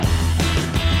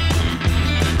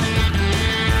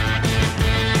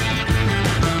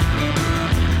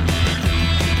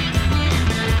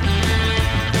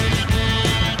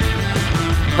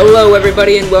Hello,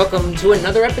 everybody, and welcome to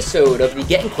another episode of the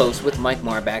Getting Close with Mike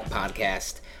Marbach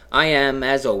podcast. I am,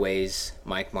 as always,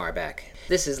 Mike Marbach.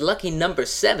 This is lucky number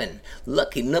 7,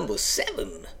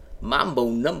 Mambo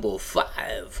number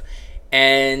 5.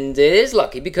 And it is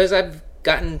lucky because I've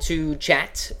gotten to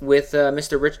chat with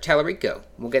Mr. Rich Tallarico.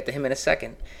 We'll get to him in a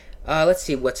second. Let's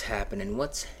see what's happening.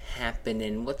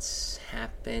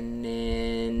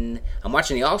 I'm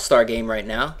watching the All-Star game right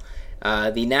now.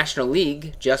 The National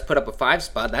League just put up a 5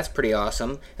 spot. That's pretty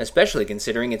awesome, especially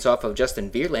considering it's off of Justin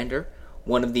Verlander,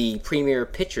 one of the premier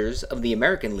pitchers of the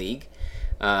American League.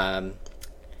 Kind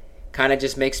of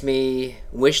just makes me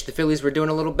wish the Phillies were doing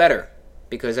a little better.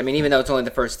 Because, I mean, even though it's only the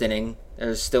first inning,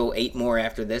 there's still 8 more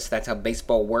after this. That's how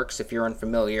baseball works, if you're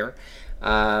unfamiliar.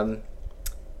 I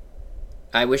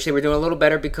wish they were doing a little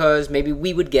better because maybe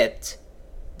we would get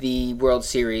the World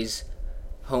Series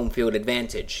home field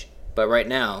advantage. But right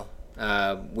now,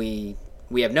 we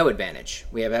have no advantage.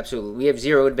 We have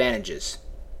 0 advantages.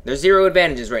 There's 0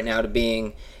 advantages right now to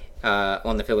being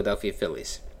on the Philadelphia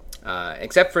Phillies.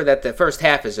 Except for that the first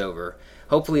half is over.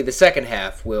 Hopefully the second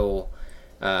half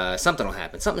something will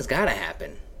happen. Something's got to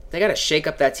happen. They got to shake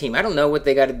up that team. I don't know what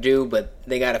they got to do, but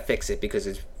they got to fix it because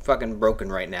it's fucking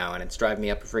broken right now and it's driving me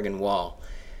up a friggin' wall.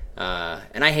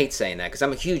 And I hate saying that because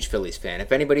I'm a huge Phillies fan.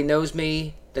 If anybody knows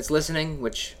me that's listening,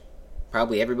 which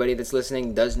probably everybody that's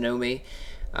listening does know me,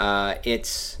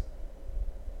 it's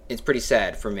pretty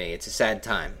sad for me. It's a sad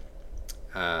time.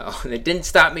 It didn't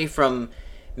stop me from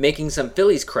making some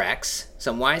Phillies cracks,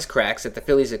 some wise cracks at the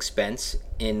Phillies' expense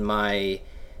in my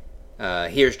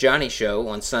Here's Johnny show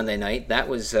on Sunday night. That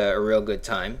was a real good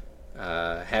time.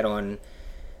 Had on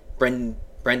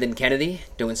Brendan Kennedy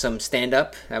doing some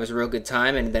stand-up. That was a real good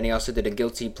time. And then he also did a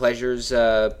Guilty Pleasures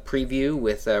preview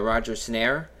with Roger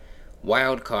Snare.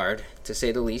 Wild card, to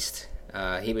say the least.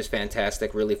 He was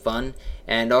fantastic, really fun.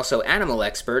 And also animal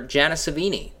expert Janice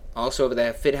Savini, also of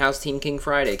the Fit House Team King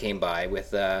Friday, came by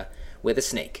with a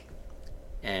snake.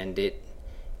 And it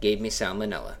gave me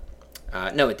salmonella.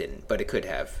 No, it didn't, but it could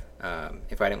have.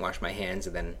 If I didn't wash my hands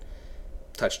and then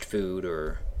touched food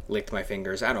or licked my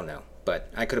fingers, I don't know. But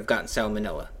I could have gotten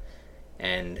salmonella,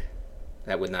 and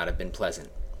that would not have been pleasant.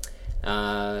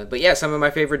 But yeah, some of my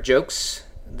favorite jokes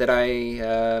that I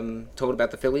told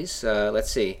about the Phillies.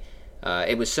 Let's see.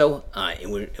 It was so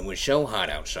hot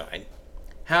outside.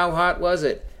 How hot was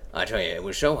it? I tell you, it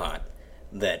was so hot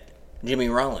that Jimmy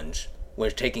Rollins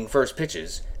was taking first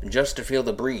pitches just to feel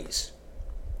the breeze.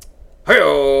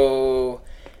 Hey-oh!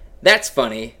 That's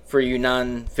funny for you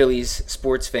non-Phillies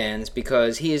sports fans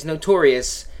because he is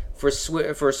notorious for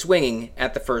swinging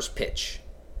at the first pitch.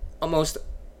 Almost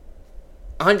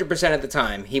 100% of the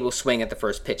time, he will swing at the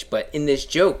first pitch. But in this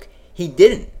joke, he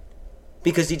didn't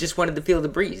because he just wanted to feel the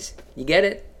breeze. You get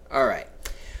it? All right.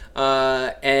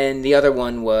 And the other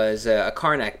one was a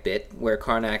Karnak bit where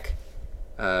Karnak,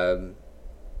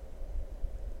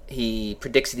 he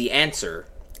predicts the answer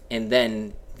and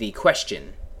then the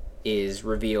question is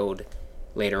revealed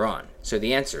later on. So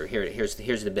the answer, here's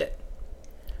the bit.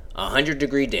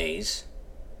 100-degree days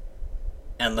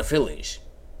and the Phillies.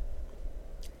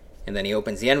 And then he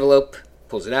opens the envelope,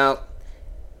 pulls it out.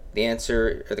 The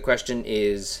answer, or the question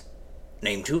is,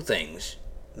 name 2 things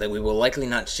that we will likely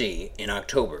not see in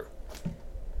October.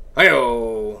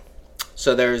 Hi-oh!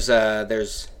 So there's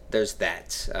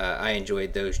that. I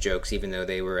enjoyed those jokes, even though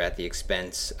they were at the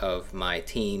expense of my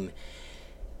team,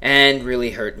 and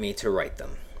really hurt me to write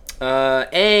them.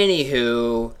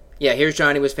 Anywho, yeah, Here's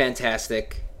Johnny was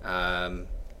fantastic.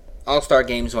 All-Star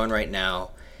Game's on right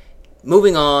now.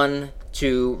 Moving on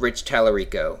to Rich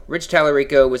Tallarico. Rich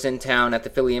Tallarico was in town at the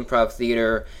Philly Improv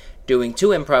Theater doing 2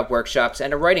 improv workshops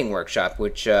and a writing workshop,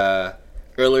 which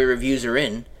early reviews are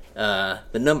in. The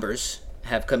numbers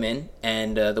have come in,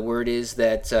 and the word is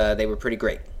that they were pretty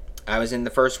great. I was in the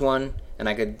first one, and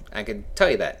I could tell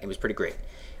you that. It was pretty great.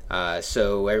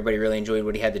 So everybody really enjoyed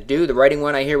what he had to do. The writing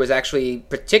one, I hear, was actually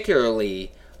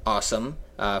particularly awesome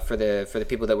for the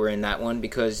people that were in that one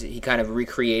because he kind of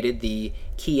recreated the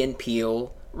Key and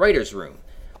Peele writer's room,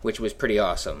 which was pretty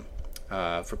awesome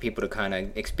for people to kind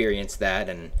of experience that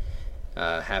and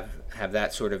have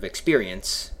that sort of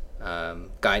experience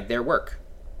guide their work.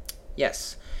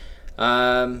 Yes.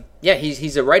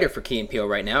 He's a writer for Key and Peele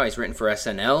right now. He's written for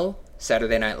SNL,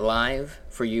 Saturday Night Live,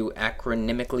 for you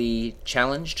acronymically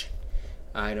challenged.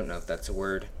 I don't know if that's a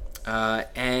word.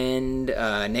 And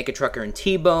Naked Trucker and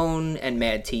T-Bone, and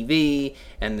Mad TV,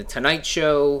 and The Tonight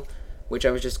Show, which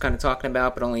I was just kind of talking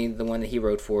about, but only the one that he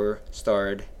wrote for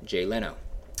starred Jay Leno.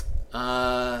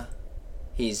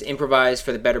 He's improvised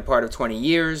for the better part of 20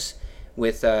 years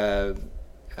with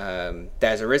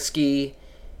Dazaritsky,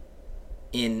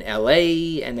 in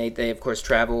LA, and they of course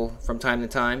travel from time to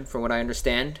time, from what I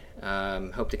understand.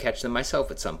 Hope to catch them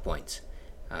myself at some point.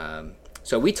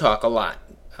 So we talk a lot,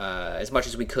 as much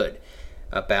as we could,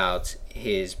 about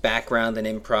his background in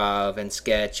improv and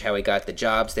sketch, how he got the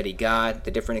jobs that he got,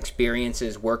 the different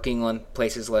experiences working on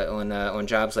places on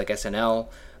jobs like SNL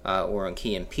or on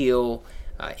Key and Peele.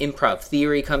 Improv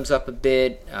theory comes up a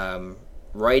bit,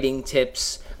 writing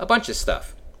tips, a bunch of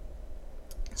stuff.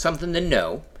 Something to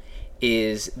know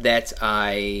is that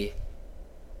I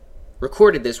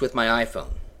recorded this with my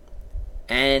iPhone,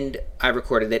 and I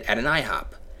recorded it at an IHOP.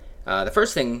 The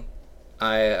first thing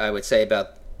I would say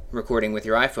about recording with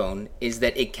your iPhone is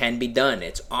that it can be done.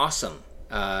 It's awesome.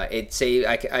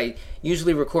 I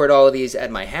usually record all of these at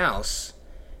my house,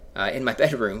 in my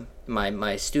bedroom,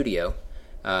 my studio,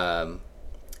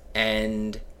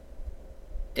 and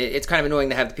it's kind of annoying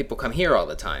to have the people come here all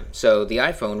the time. So the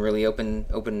iPhone really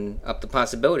open up the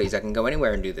possibilities. I can go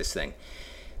anywhere and do this thing.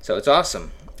 So it's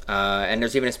awesome. And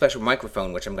there's even a special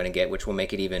microphone which I'm going to get, which will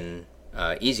make it even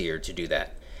easier to do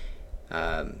that.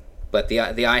 But the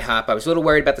iHop, I was a little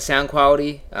worried about the sound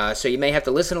quality, so you may have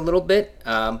to listen a little bit.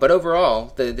 But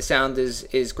overall, the sound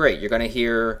is great. You're going to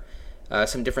hear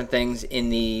some different things in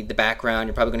the background.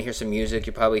 You're probably going to hear some music.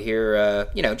 You'll probably hear,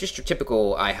 just your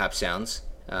typical iHop sounds.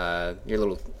 Your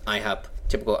little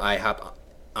typical IHOP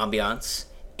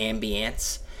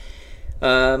ambiance.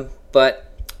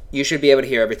 But you should be able to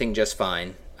hear everything just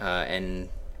fine. And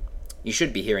you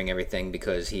should be hearing everything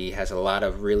because he has a lot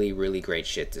of really, really great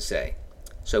shit to say.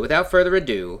 So without further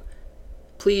ado,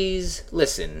 please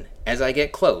listen as I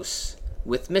get close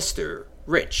with Mr.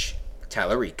 Rich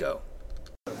Tallarico.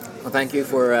 Well, thank you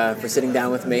for sitting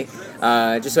down with me.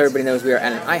 Just so everybody knows, we are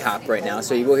at an IHOP right now,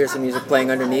 so you will hear some music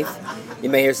playing underneath. You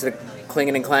may hear some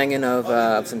clinging and clanging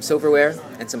of some silverware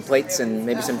and some plates and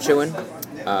maybe some chewing,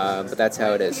 but that's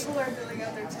how it is.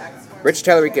 Rich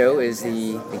Tallarico is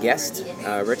the guest.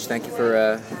 Rich, thank you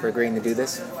for agreeing to do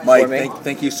this. Mike,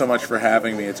 thank you so much for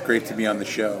having me. It's great to be on the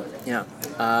show. Yeah.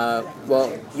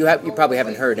 Well, you probably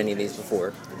haven't heard any of these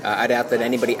before. I doubt that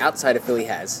anybody outside of Philly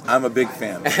has. I'm a big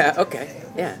fan. Okay.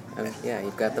 Yeah.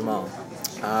 You've got them all.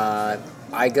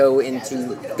 I go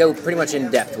pretty much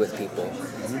in depth with people.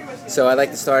 Mm-hmm. So I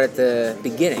like to start at the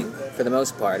beginning for the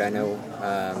most part. I know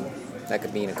that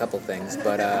could mean a couple things,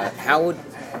 but how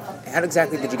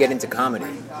exactly did you get into comedy?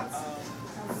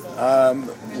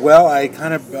 Well, I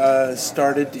kind of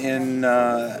started in,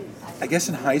 I guess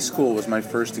in high school was my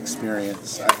first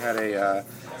experience. I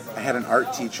had an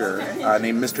art teacher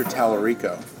named Mr.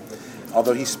 Tallarico,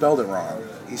 although he spelled it wrong.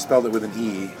 He spelled it with an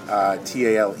E,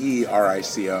 Talerico,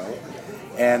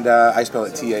 and I spell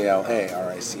it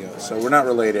Talarico. So we're not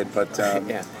related, but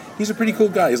yeah. He's a pretty cool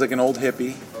guy. He's like an old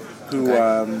hippie who,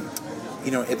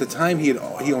 at the time he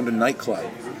owned a nightclub,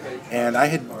 and I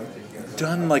had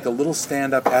done like a little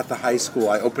stand-up at the high school.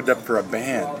 I opened up for a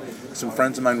band. Some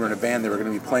friends of mine were in a band. They were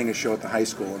going to be playing a show at the high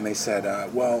school, and they said,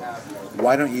 well,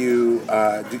 why don't you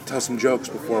tell some jokes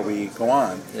before we go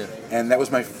on? Yeah. And that was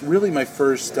my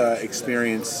first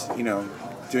experience,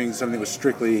 doing something that was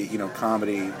strictly,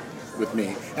 comedy with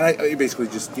me. And I basically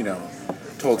just,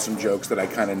 told some jokes that I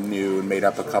kind of knew and made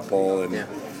up a couple, and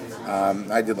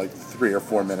I did like 3 or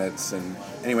 4 minutes. And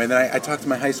anyway, then I talked to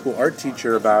my high school art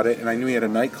teacher about it, and I knew he had a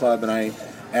nightclub, and I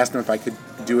asked him if I could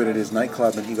do it at his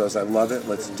nightclub, and he goes, I love it,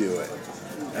 let's do it.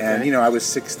 And, I was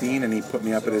 16, and he put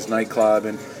me up at his nightclub,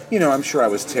 and, I'm sure I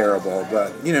was terrible,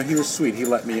 but, he was sweet. He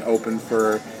let me open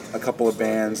for a couple of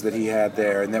bands that he had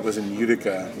there, and that was in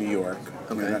Utica, New York,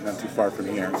 not too far from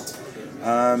here.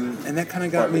 And that kind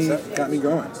of got me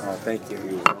going. Oh, thank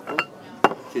you.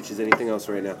 Kitch, is anything else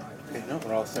right now? Okay, no,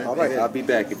 we're all set. All right, I'll be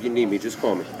back. If you need me, just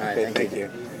call me. All right, Okay, thank you.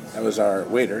 That was our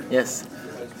waiter. Yes.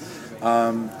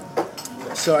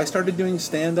 So I started doing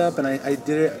stand-up, and I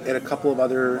did it at a couple of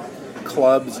other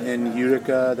clubs in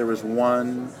Utica. There was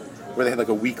one where they had like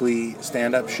a weekly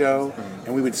stand-up show,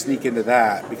 and we would sneak into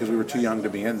that because we were too young to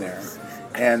be in there.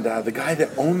 And the guy that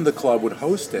owned the club would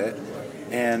host it,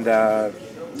 and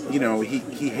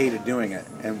he hated doing it,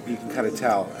 and you can kind of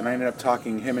tell. And I ended up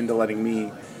talking him into letting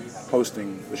me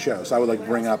hosting the show. So I would like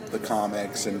bring up the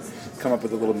comics and come up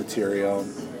with a little material.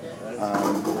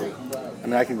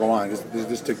 I can go on because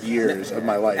this took years of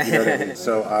my life. You know what I mean?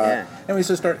 So anyway,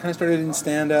 so started in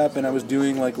stand up, and I was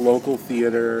doing like local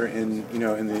theater in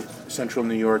the central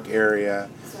New York area,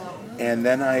 and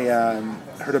then I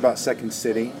heard about Second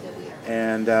City,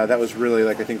 and that was really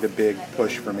like I think the big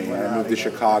push for me. I moved to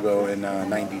Chicago in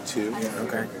 '92.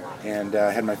 Okay. And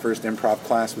had my first improv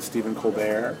class with Stephen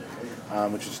Colbert.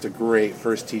 Which is just a great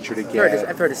first teacher to get.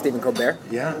 I've heard of Stephen Colbert.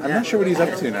 Yeah? I'm not sure what he's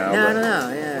up to now. No, I don't know.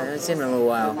 Yeah, I haven't seen him in a little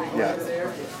while. Yeah.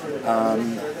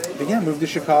 But yeah, moved to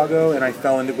Chicago, and I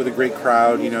fell into it with a great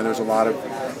crowd. You know, there's a lot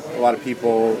of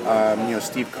people. You know,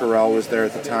 Steve Carell was there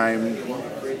at the time.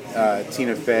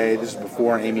 Tina Fey. This is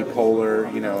before Amy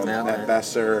Poehler. You know, Matt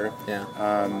Besser.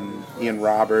 Ian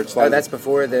Roberts. That's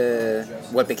before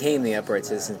what became the Upright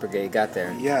Citizens Brigade got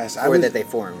there. Yes, that they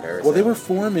formed. They were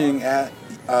forming at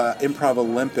Improv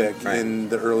Olympic in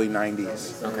the early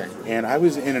 90s. Okay. And I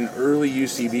was in an early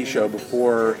UCB show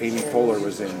before Amy Poehler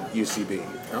was in UCB.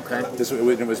 Okay.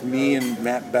 It was me and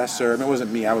Matt Besser. I mean, it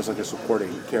wasn't me. I was like a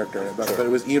supporting character. But it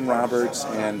was Ian Roberts,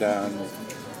 and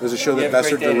it was a show that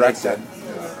Besser directed.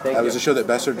 It was a show that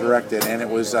Besser directed, and it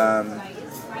was,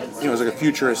 it was like a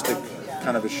futuristic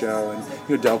kind of a show. And,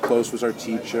 you know, Del Close was our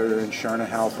teacher, and Sharna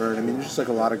Halpern. I mean, there's just like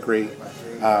a lot of great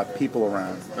people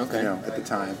around, you know, at the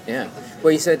time. Yeah.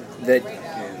 Well, you said that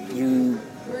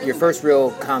your first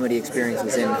real comedy experience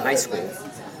was in high school.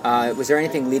 Was there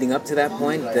anything leading up to that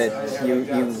point that you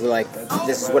were like,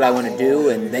 this is what I want to do,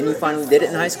 and then you finally did it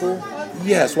in high school?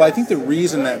 Yes. Well, I think the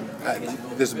reason that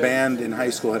this band in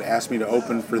high school had asked me to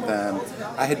open for them,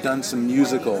 I had done some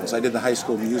musicals. I did the high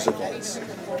school musicals.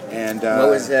 And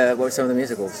what were some of the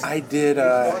musicals? I did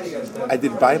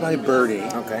Bye Bye Birdie.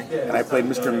 Okay. And I played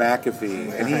Mr.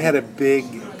 McAfee, and he had a big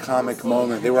comic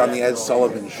moment. They were on the Ed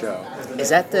Sullivan Show. Is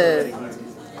that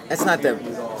that's not the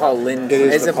Paul Lynde? It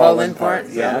is the Paul Lynde part?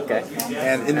 Yeah. Okay.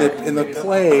 And in the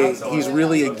play, he's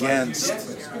really against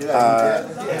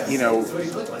you know,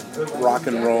 rock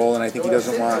and roll, and I think he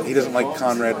doesn't like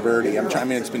Conrad Birdie. I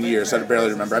mean, it's been years, so I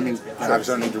barely remember. I mean,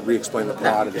 obviously I don't need to re-explain the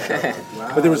plot of the show.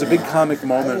 But there was a big comic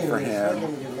moment for him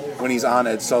when he's on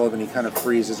Ed Sullivan. He kind of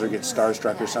freezes or gets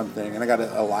starstruck or something, and I got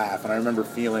a laugh, and I remember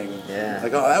feeling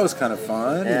like, oh, that was kind of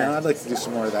fun. Yeah. You know, I'd like to do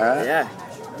some more of that. Yeah.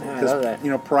 I love that. You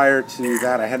know, prior to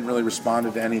that, I hadn't really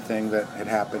responded to anything that had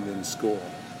happened in school.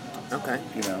 Okay.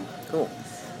 You know. Cool.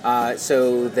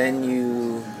 So then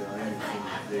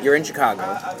you're in Chicago,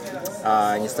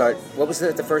 and you start. What was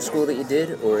the first school that you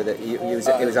did, or that it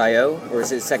was IO, or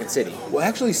is it Second City? Well,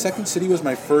 actually, Second City was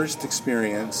my first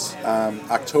experience.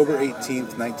 October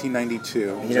 18th, 1992. You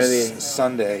know the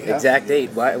Sunday. Exact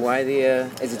date. Why the?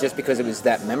 Is it just because it was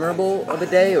that memorable of a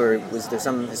day, or was there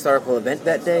some historical event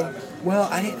that day? Well,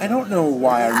 I don't know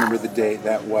why I remember the date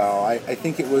that well. I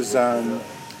think it was.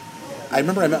 I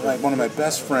remember I met one of my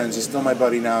best friends. He's still my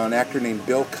buddy now, an actor named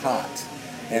Bill Cott.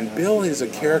 And Bill is a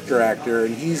character actor,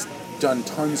 and he's done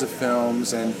tons of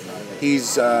films, and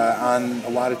he's on a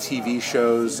lot of TV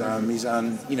shows. He's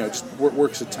on, you know, just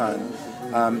works a ton.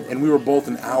 And we were both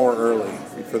an hour early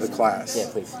for the class. Yeah,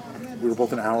 please. We were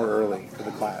both an hour early for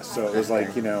the class, so it was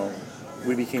like, you know,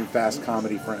 we became fast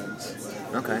comedy friends.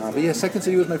 Okay. But yeah, Second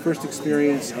City was my first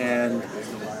experience, and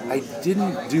I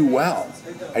didn't do well.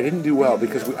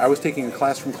 Because I was taking a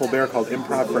class from Colbert called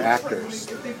Improv for Actors.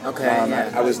 Okay.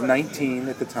 I was 19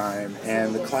 at the time,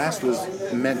 and the class was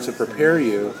meant to prepare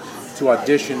you to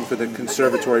audition for the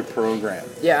conservatory program.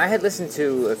 Yeah, I had listened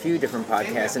to a few different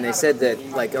podcasts, and they said that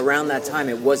like around that time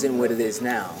it wasn't what it is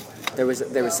now. There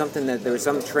was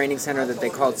some training center that they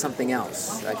called something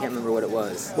else. I can't remember what it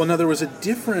was. Well, no, there was a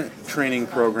different training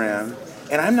program,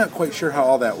 and I'm not quite sure how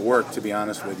all that worked, to be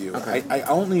honest with you. Okay. I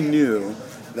only knew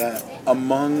that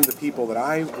among the people that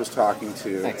I was talking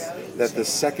to, that the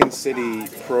Second City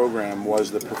program was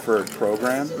the preferred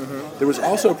program. Mm-hmm. There was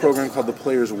also a program called the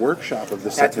Players Workshop of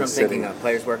the Second City. That's what I'm thinking of,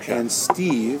 Players Workshop. And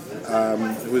Steve,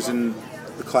 who was in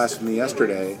the class with me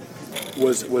yesterday,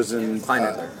 was in...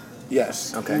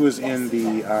 Yes. Okay. He was in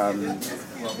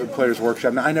the Players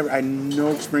Workshop. Now, I had no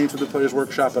experience with the Players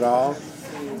Workshop at all.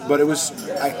 But it was,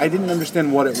 I didn't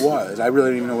understand what it was. I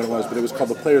really didn't even know what it was, but it was called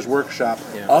the Players Workshop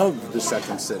of the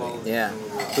Second City. Yeah.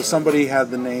 So somebody had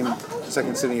the name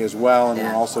Second City as well, and were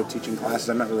also teaching classes.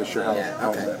 I'm not really sure how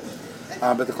it went.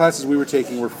 But the classes we were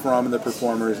taking were from the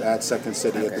performers at Second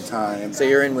City at the time. So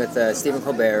you're in with Stephen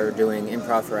Colbert doing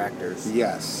Improv for Actors.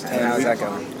 Yes. And how's that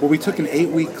going? Well, we took an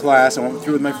 8-week class. I went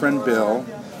through with my friend Bill,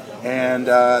 and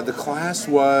the class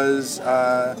was...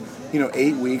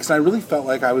 8 weeks, and I really felt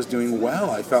like I was doing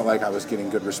well. I felt like I was getting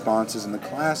good responses in the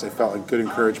class. I felt like good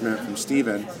encouragement from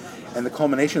Stephen. And the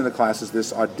culmination of the class is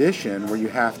this audition where you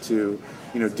have to,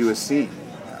 do a scene.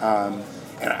 And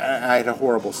I had a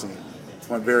horrible scene. It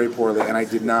went very poorly, and I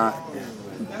did not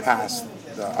pass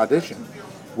the audition,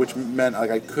 which meant like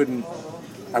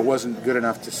I wasn't good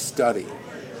enough to study.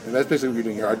 And that's basically what you're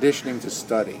doing. You're auditioning to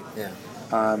study. Yeah.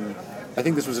 I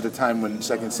think this was at a time when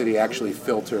Second City actually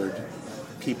filtered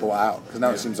people out, because now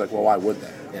it seems like, well, why would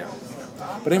they? Yeah.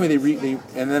 But anyway,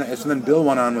 then Bill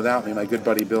went on without me. My good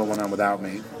buddy Bill went on without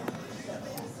me,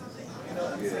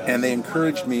 and they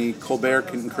encouraged me. Colbert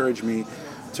encouraged me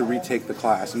to retake the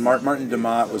class. And Martin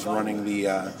DeMott was running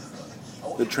the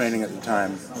training at the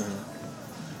time.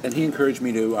 And he encouraged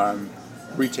me to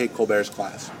retake Colbert's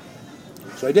class.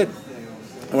 So I did.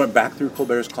 I went back through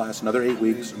Colbert's class, another 8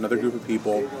 weeks, another group of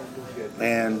people.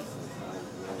 And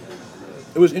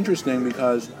it was interesting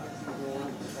because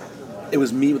it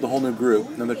was me with a whole new group,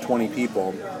 another 20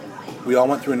 people. We all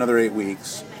went through another 8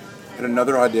 weeks, had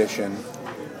another audition,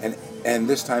 and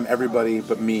this time everybody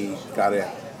but me got in.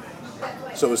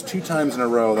 So it was 2 times in a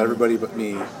row that everybody but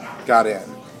me got in.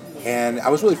 And I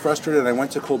was really frustrated, and I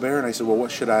went to Colbert and I said, well,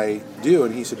 what should I do?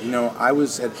 And he said, I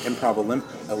was at Improv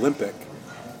Olympic.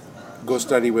 Go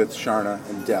study with Sharna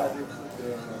and Del.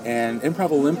 And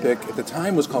Improv Olympic at the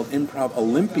time was called Improv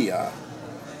Olympia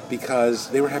because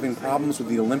they were having problems with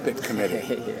the Olympic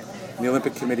Committee. And the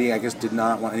Olympic Committee, I guess, did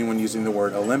not want anyone using the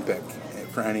word Olympic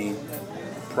for any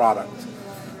product.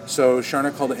 So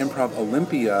Sharna called it Improv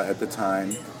Olympia at the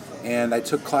time, and I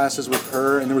took classes with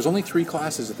her, and there was only 3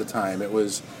 classes at the time. It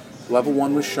was level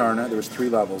 1 was Sharna. There was 3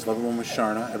 levels. Level 1 was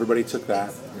Sharna. Everybody took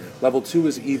that. Level 2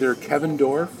 was either Kevin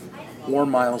Dorff or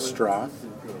Miles Stroth,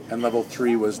 and level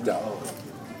 3 was Del.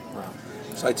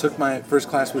 So I took my first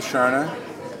class with Sharna.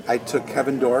 I took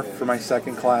Kevin Dorff for my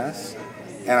second class,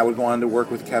 and I would go on to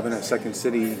work with Kevin at Second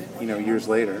City, years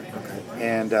later. Okay.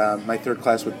 And my third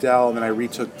class with Del, and then I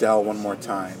retook Del one more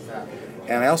time.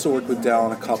 And I also worked with Del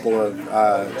on a couple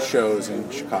of shows in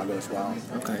Chicago as well.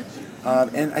 Okay.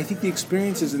 And I think the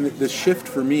experiences and the shift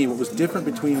for me, what was different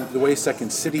between the way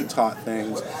Second City taught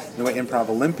things and the way Improv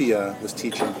Olympia was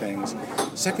teaching things.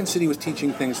 Second City was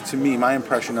teaching things to me, my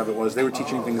impression of it was they were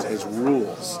teaching things as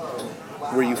rules,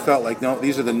 where you felt like, no,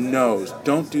 these are the no's.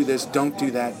 Don't do this, don't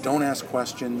do that, don't ask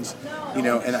questions.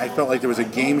 And I felt like there was a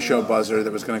game show buzzer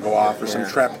that was going to go off or some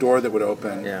trap door that would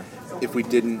open if we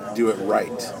didn't do it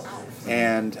right.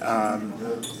 And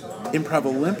Improv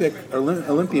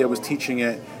Olympia was teaching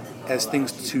it as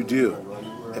things to do.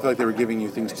 I felt like they were giving you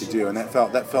things to do, and that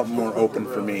felt more open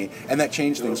for me, and that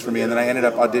changed things for me. And then I ended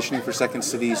up auditioning for Second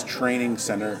City's training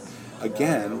center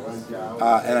again,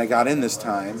 and I got in this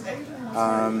time,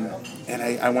 and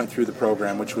I went through the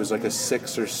program, which was like a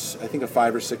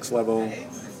 5 or 6 level.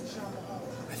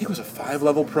 I think it was a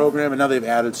 5-level program, and now they've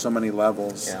added so many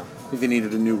levels. Yeah. I think they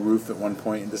needed a new roof at one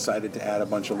point and decided to add a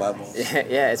bunch of levels.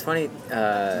 Yeah, it's funny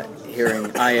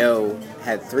hearing I.O.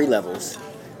 had 3 levels.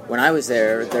 When I was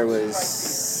there was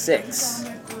 6,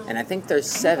 and I think there's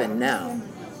 7 now.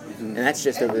 Mm-hmm. And that's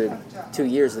just over 3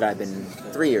 years that I've been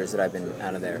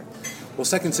out of there. Well,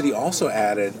 Second City also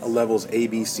added a levels A,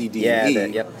 B, C, D, and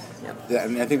E. Yep.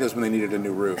 I think that's when they needed a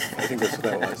new roof. I think that's what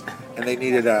that was. And they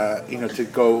needed, to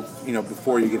go,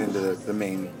 before you get into the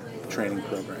main training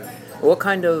program. What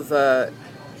kind of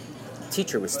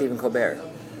teacher was Stephen Colbert?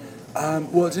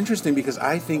 Well, it's interesting because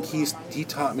I think he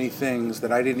taught me things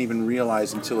that I didn't even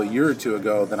realize until a year or 2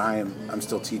 ago that I'm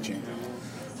still teaching.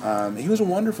 He was a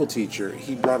wonderful teacher.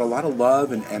 He brought a lot of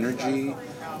love and energy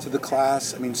to the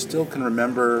class. I mean, still can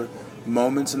remember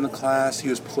moments in the class. He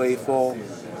was playful.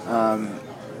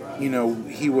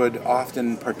 He would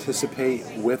often participate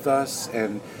with us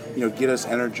and, get us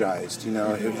energized.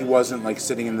 He wasn't like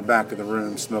sitting in the back of the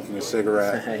room smoking a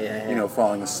cigarette,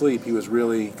 falling asleep. He was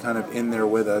really kind of in there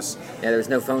with us. Yeah, there was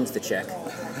no phones to check.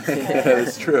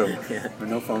 That's true. Yeah. There were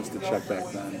no phones to check back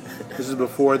then. This is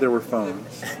before there were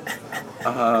phones.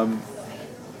 But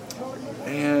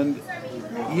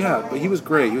he was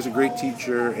great. He was a great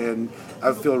teacher, and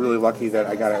I feel really lucky that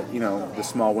I got the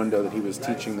small window that he was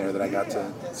teaching there that I got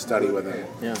to study with him.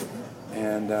 Yeah.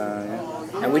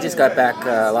 And we just got back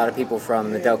a lot of people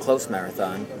from the Del Close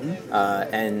Marathon,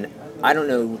 and I don't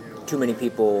know too many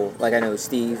people. Like I know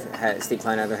Steve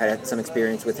Kleinadler had some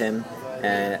experience with him,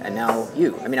 and now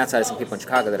you. I mean, outside of some people in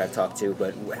Chicago that I've talked to,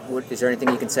 but is there anything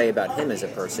you can say about him as a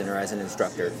person or as an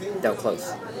instructor, Del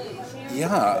Close?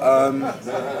 Yeah,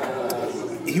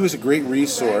 he was a great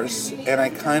resource, and I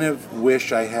kind of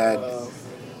wish I had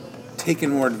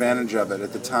taken more advantage of it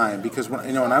at the time, because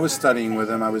when I was studying with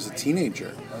him, I was a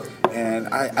teenager, and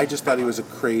I just thought he was a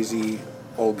crazy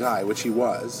old guy, which he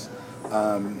was.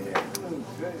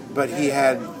 But he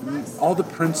had all the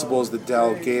principles that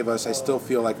Del gave us. I still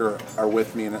feel like are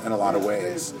with me in a lot of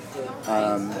ways.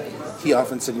 He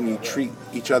often said, you treat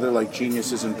each other like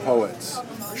geniuses and poets.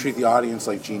 Treat the audience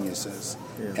like geniuses.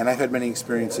 Yeah. And I've had many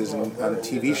experiences on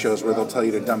TV shows where they'll tell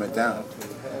you to dumb it down.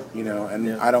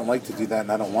 I don't like to do that,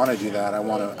 and I don't want to do that. I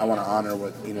want to honor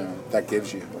what that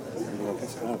gives you.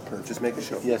 Oh, perfect. Just make a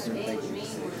show. Yes, sir. Thank you.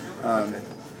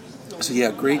 So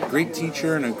yeah, great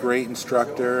teacher and a great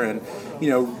instructor, and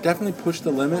definitely pushed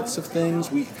the limits of things.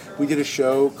 We did a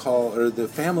show the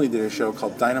family did a show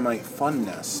called Dynamite Fun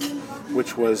Nest,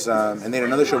 which was, and they had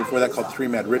another show before that called Three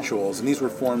Mad Rituals, and these were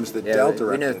forms that Del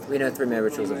directed. We know Three Mad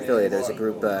Rituals in Philly. There's a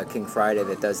group, King Friday,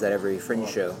 that does that every Fringe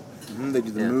show. Mm-hmm, they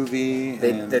do the movie.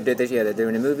 They're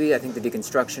doing a movie. I think the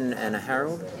Deconstruction and a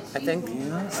Herald. I think.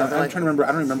 Yeah, I'm trying to remember. I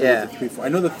don't remember what the 3, 4. I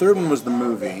know the third one was the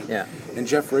movie. Yeah. And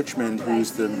Jeff Richmond,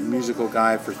 who's the musical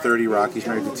guy for 30 Rock, he's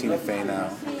married to Tina Fey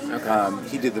now. Okay.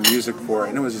 He did the music for it,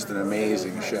 and it was just an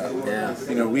amazing show. Yeah.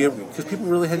 Because people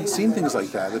really hadn't seen things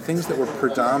like that. The things that were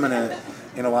predominant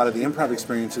in a lot of the improv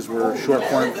experiences were short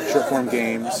form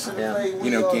games. Yeah.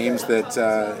 Games that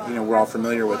we're all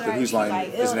familiar with. The Whose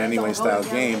Line Is It Anyway style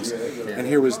games. Yeah. And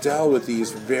here was Del with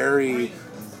these very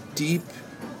deep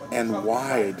and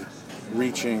wide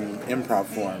reaching improv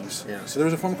forms. Yeah. So there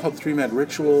was a form called Three Mad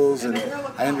Rituals, and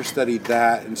I understudied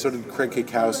that, and so did Craig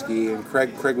Kikowski, and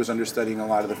Craig was understudying a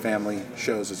lot of the family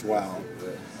shows as well.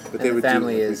 But and the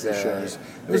family is shows.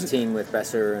 The team with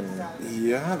Besser and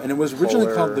and it was originally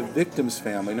Poehler. called The Victims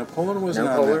Family. No, Poehler wasn't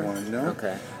on Poehler? that one. No.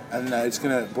 Okay. And I'm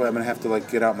gonna have to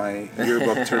get out my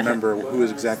yearbook to remember who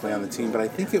was exactly on the team. But I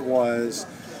think it was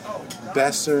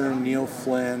Besser, Neil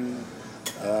Flynn,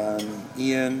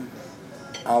 Ian,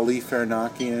 Ali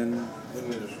Farnakian.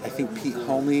 I think Pete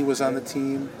Holme was on the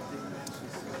team.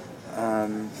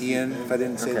 Ian, if I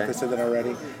said that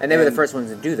already. And they were the first ones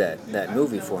to do that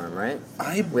movie for him, right?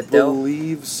 I With Del?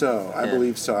 believe so. I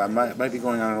believe so. I might be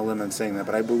going on a limb and saying that,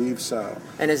 but I believe so.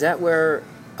 And is that where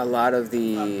a lot of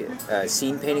the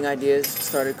scene painting ideas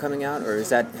started coming out, or is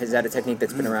that a technique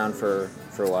that's been around for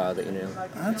a while that you knew?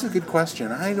 That's a good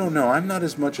question. I don't know. I'm not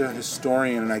as much a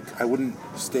historian, and I wouldn't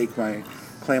stake my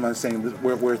claim on saying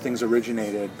where things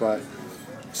originated, but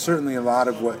certainly a lot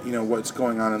of what's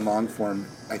going on in long form,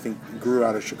 I think, grew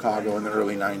out of Chicago in the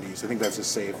early 90s. I think that's a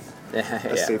safe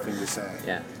thing to say.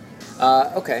 Yeah.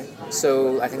 Okay.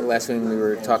 So I think the last thing we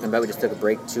were talking about, we just took a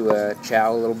break to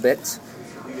chow a little bit,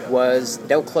 was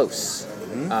Del Close.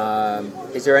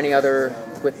 Mm-hmm. Is there any other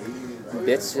quick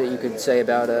bits that you could say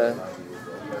about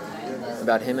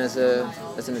him as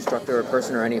an instructor or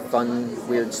person, or any fun,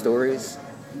 weird stories?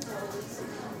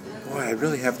 Boy, I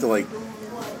really have to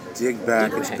dig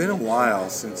back. It's been a while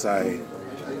since I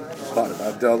thought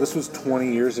about Del. This was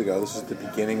 20 years ago. This was the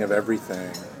beginning of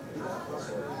everything.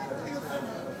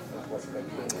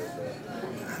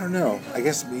 I don't know. I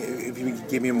guess if you could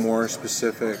give me a more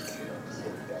specific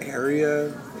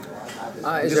area.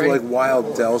 Just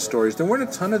wild Del stories. There weren't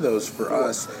a ton of those for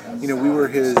us. We were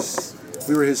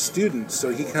his students, so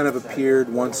he kind of appeared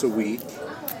once a week,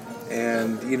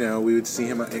 and we would see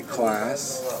him in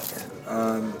class.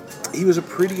 He was a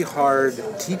pretty hard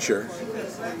teacher,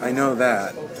 I know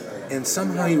that, and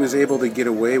somehow he was able to get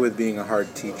away with being a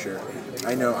hard teacher.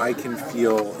 I know I can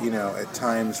feel, at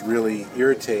times really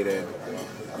irritated,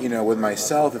 with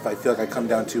myself if I feel like I come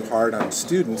down too hard on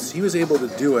students. He was able to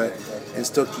do it and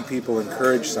still keep people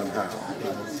encouraged somehow.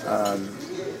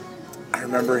 I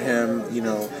remember him,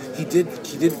 he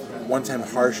did one time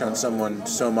harsh on someone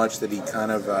so much that he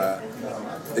kind of,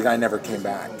 the guy never came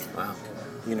back. Wow.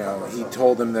 He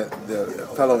told them that the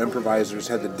fellow improvisers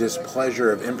had the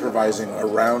displeasure of improvising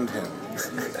around him.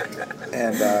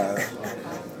 And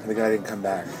the guy didn't come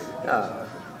back.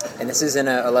 And this is in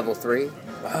a level 3?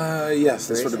 Yes,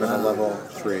 this would have been a level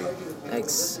 3.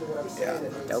 Thanks. Yeah.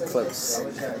 Del Close.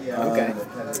 Okay.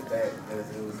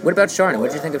 What about Sharna?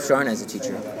 What did you think of Sharna as a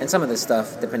teacher? And some of this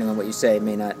stuff, depending on what you say,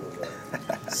 may not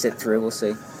sit through. We'll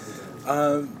see.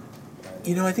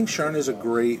 I think Sharna is a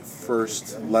great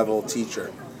first-level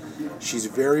teacher. She's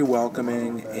very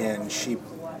welcoming, and she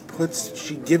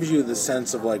gives you the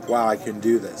sense of wow, I can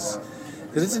do this.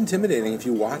 Because it's intimidating if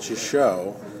you watch a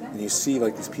show and you see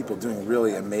these people doing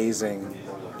really amazing,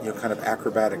 kind of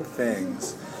acrobatic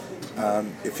things.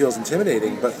 It feels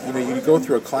intimidating, but you go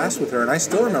through a class with her, and I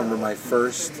still remember my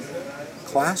first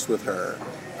class with her.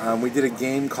 We did a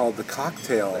game called the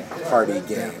Cocktail Party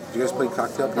game. Did you guys play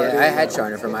Cocktail Party? Yeah, I had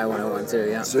Sharna from I-101 too,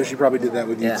 yeah. So she probably did that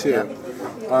with you too.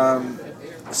 Yeah.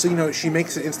 So, she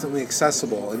makes it instantly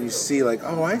accessible, and you see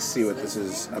oh, I see what this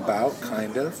is about,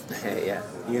 kind of. Yeah.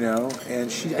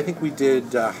 And I think we did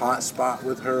Hotspot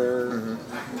with her.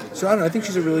 Mm-hmm. So I don't know, I think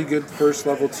she's a really good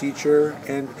first-level teacher,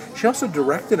 and she also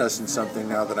directed us in something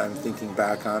now that I'm thinking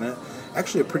back on it.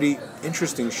 Actually, a pretty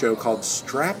interesting show called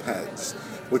Strapheads,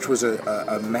 which was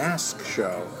a mask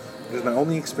show. It was my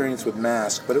only experience with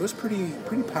masks, but it was pretty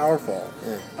powerful.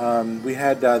 Yeah. We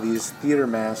had these theater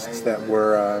masks that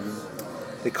were,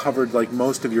 they covered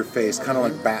most of your face, kind of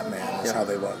like Batman is how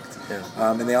they looked.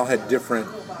 Yeah. And they all had different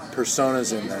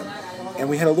personas in them. And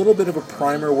we had a little bit of a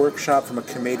primer workshop from a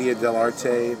Commedia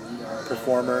dell'arte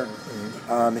performer.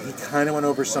 He kind of went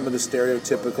over some of the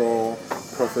stereotypical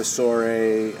professore,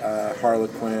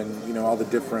 harlequin, all the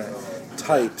different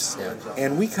types. Yeah.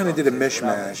 And we kind of did a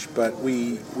mishmash, but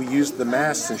we used the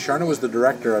masks, and Sharna was the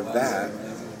director of that.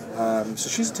 So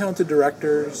she's a talented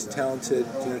director, talented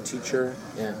teacher.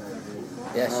 Yeah.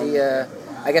 Yeah, she,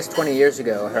 I guess 20 years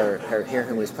ago, her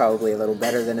hearing was probably a little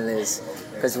better than it is.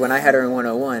 Because when I had her in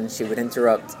 101, she would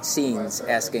interrupt scenes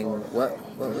asking, what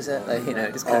was that? Like,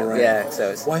 just kind of, right. yeah.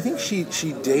 So it's, Well, I think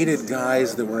she dated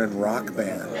guys that were in rock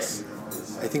bands.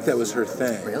 I think that was her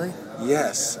thing. Really?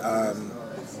 Yes. I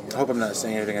hope I'm not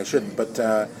saying anything I shouldn't, but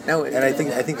No, and I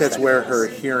think that's where her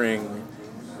hearing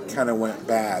kind of went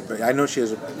bad. But I know she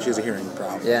has a hearing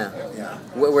problem. yeah. Yeah.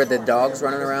 Were the dogs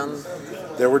running around?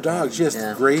 There were dogs. Yes.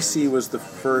 Yeah. Gracie was the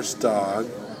first dog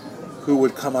who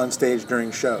would come on stage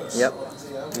during shows. Yep.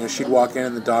 She'd walk in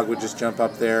and the dog would just jump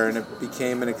up there, and it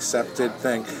became an accepted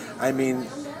thing. I mean,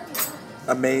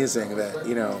 amazing that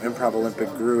Improv Olympic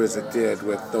grew as it did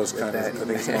with those kind of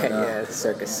things going on. Yeah, the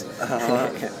circus.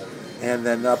 And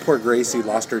then poor Gracie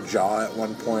lost her jaw at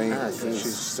one point. Ah, geez.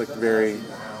 She's just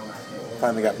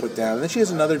finally got put down. And then she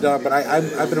has another dog, but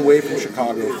I've been away from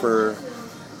Chicago for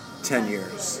 10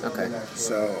 years. Okay.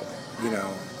 So,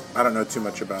 I don't know too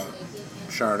much about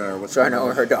Sharna or what's Sharna going on.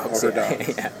 or her dogs. Or her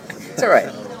dogs. Yeah. It's all right.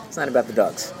 It's not about the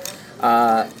dogs.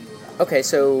 Okay,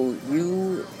 so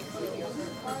you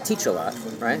teach a lot,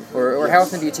 right? Or how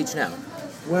often do you teach now?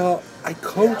 Well, I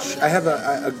coach. I have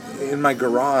in my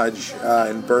garage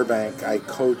in Burbank. I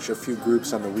coach a few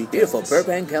groups on the weekends. Beautiful,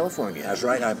 Burbank, California. That's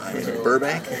right. I'm in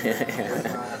Burbank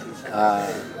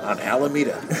on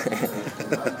Alameda.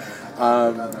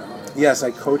 Yes,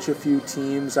 I coach a few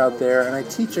teams out there, and I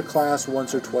teach a class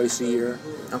once or twice a year.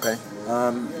 Okay.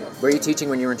 Were you teaching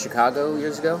when you were in Chicago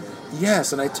years ago?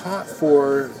 Yes, and I taught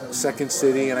for Second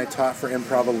City, and I taught for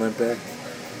Improv Olympic,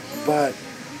 but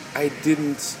I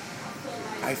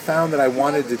found that I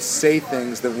wanted to say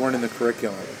things that weren't in the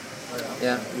curriculum.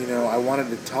 Yeah. I wanted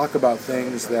to talk about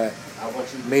things that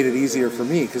made it easier for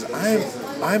me, because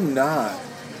I'm not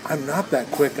that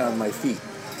quick on my feet.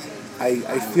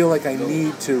 I feel like I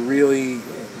need to really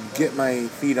get my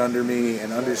feet under me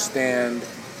and understand,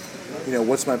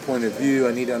 what's my point of view.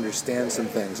 I need to understand some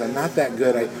things. I'm not that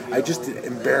good. I just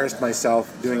embarrassed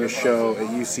myself doing a show at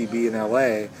UCB in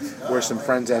LA where some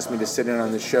friends asked me to sit in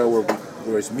on the show where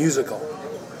it was musical.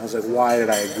 I was like, why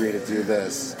did I agree to do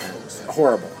this? It's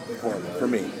horrible for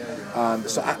me.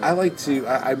 So I like to,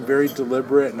 I'm very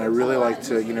deliberate, and I really like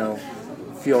to,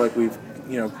 feel like we've,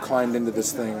 climbed into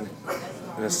this thing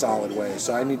in a solid way.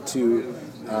 So I need to,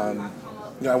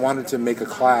 I wanted to make a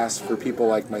class for people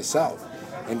like myself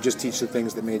and just teach the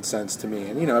things that made sense to me.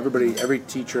 And, every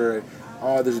teacher,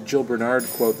 there's a Jill Bernard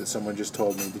quote that someone just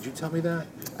told me. Did you tell me that?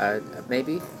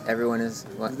 Maybe. Everyone is...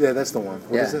 What? Yeah, that's the one.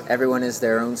 What is it? Everyone is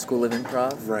their own school of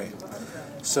improv. Right.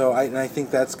 So I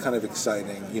think that's kind of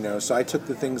exciting, So I took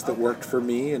the things that worked for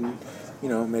me and,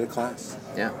 made a class.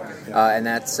 Yeah. And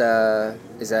that's...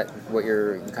 is that what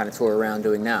you kind of tour around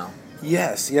doing now?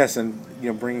 Yes, and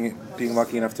being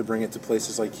lucky enough to bring it to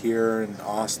places like here and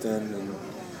Austin and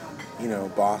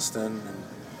Boston and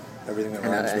everything that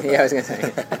rhymes with yeah, I was gonna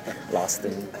say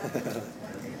Boston.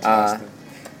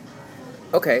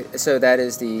 Okay, so that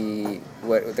is the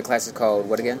class is called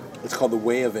what again? It's called The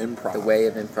Way of Improv. The Way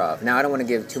of Improv. Now I don't want to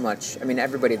give too much. I mean,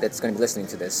 everybody that's going to be listening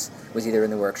to this was either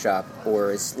in the workshop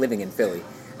or is living in Philly,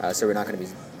 so we're not going to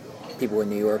be people in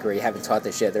New York where you haven't taught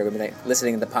this shit. They're going to be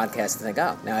listening to the podcast and think,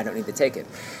 oh, now I don't need to take it.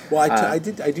 Well, I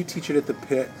do teach it at the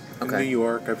Pit in Okay. New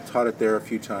York. I've taught it there a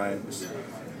few times.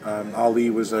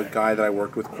 Ali was a guy that I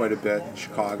worked with quite a bit in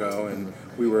Chicago, and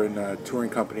we were in a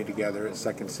touring company together at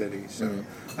Second City. So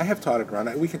I have taught it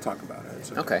around. We can talk about it.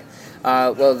 It's Okay.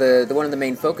 Well, the one of the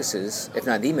main focuses, if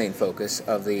not the main focus,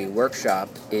 of the workshop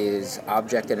is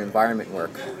object and environment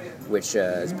work, which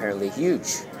is apparently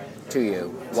huge to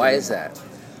you. Why is that?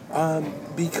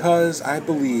 Because I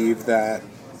believe that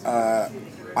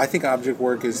I think object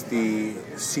work is the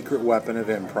secret weapon of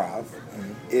improv.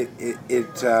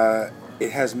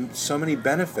 It has so many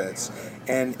benefits,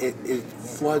 and it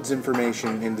floods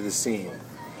information into the scene.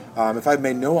 If I've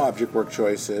made no object work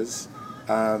choices,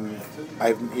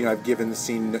 I've given the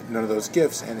scene none of those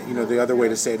gifts. And the other way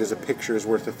to say it is a picture is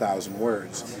worth 1,000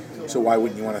 words. So why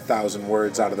wouldn't you want 1,000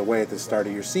 words out of the way at the start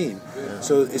of your scene?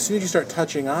 So as soon as you start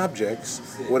touching objects,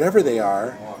 whatever they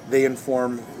are, they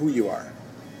inform who you are.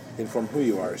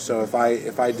 So if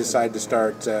I decide to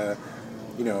start,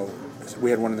 we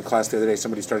had one in the class the other day.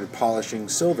 Somebody started polishing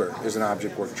silver as an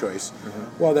object work choice.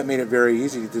 Well, that made it very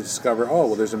easy to discover. Oh,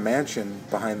 well, there's a mansion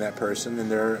behind that person,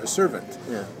 and they're a servant.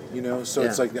 Yeah. You know, so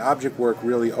it's like the object work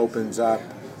really opens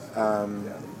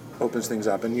things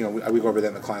up, and we go over that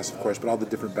in the class, of course, but all the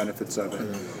different benefits of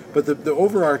it. But the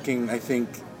overarching, I think,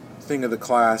 thing of the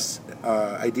class,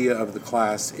 idea of the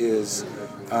class is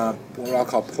what I'll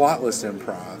call plotless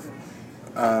improv.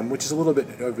 Which is a little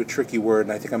bit of a tricky word,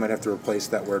 and I think I might have to replace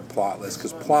that word plotless,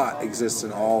 because plot exists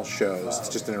in all shows. It's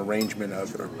just an arrangement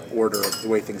of order of the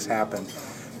way things happen.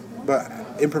 But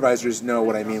improvisers know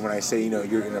what I mean when I say,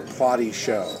 you're in a plotty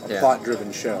show, a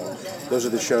plot-driven show. Those are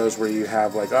the shows where you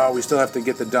have like, oh, we still have to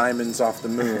get the diamonds off the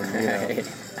moon,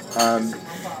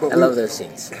 But I love those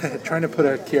scenes. Trying to put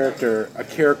a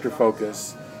character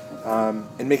focus,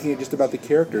 and making it just about the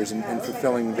characters and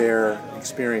fulfilling their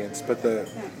experience. But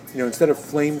instead of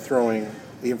flame throwing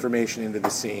the information into the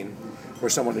scene, where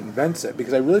someone invents it,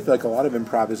 because I really feel like a lot of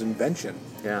improv is invention.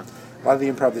 Yeah. A lot of the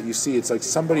improv that you see, it's like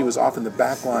somebody was off in the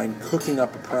back line cooking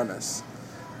up a premise,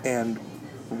 and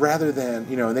rather than,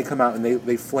 and they come out and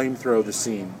they flame throw the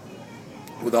scene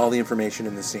with all the information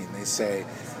in the scene. They say,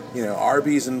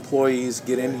 Arby's employees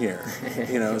get in here.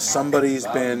 Somebody's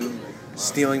been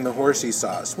stealing the horsey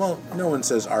sauce. Well, no one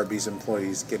says Arby's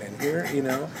employees get in here,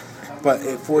 But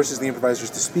it forces the improvisers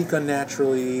to speak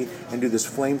unnaturally and do this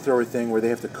flamethrower thing where they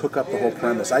have to cook up the whole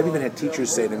premise. I've even had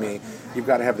teachers say to me, you've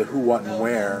got to have the who, what, and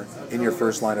where in your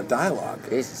first line of dialogue.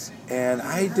 Jesus. And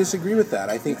I disagree with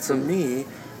that. I think for me,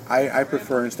 I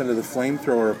prefer, instead of the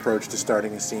flamethrower approach to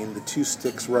starting a scene, the two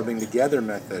sticks rubbing together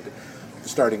method to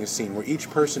starting a scene, where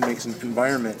each person makes an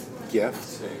environment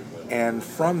gift, and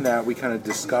from that we kind of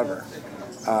discover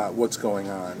what's going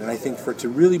on. And I think for it to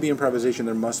really be improvisation,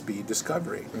 there must be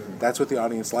discovery. That's what the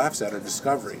audience laughs at, are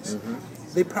discoveries.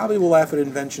 They probably will laugh at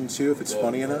invention too if it's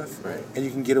funny enough, and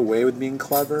you can get away with being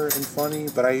clever and funny,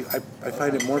 but I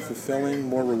find it more fulfilling,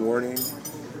 more rewarding,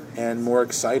 and more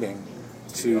exciting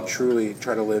to truly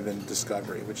try to live in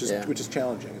discovery, which is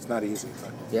challenging. It's not easy.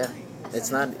 But. Yeah, it's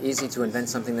not easy to invent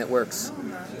something that works.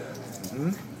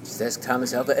 Just ask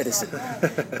Thomas Alva Edison.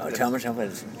 Thomas Alva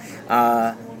Edison.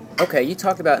 Okay, you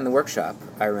talked about in the workshop,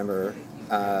 I remember,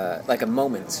 like a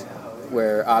moment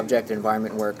where object and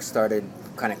environment work started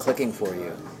kind of clicking for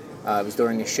you. It was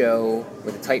during a show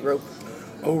with a tightrope.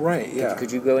 Oh, right, yeah.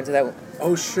 Could you go into that?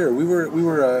 Oh, sure. We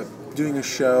were doing a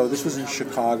show. This was in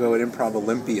Chicago at Improv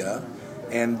Olympia,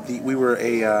 and we were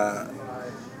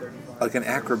like an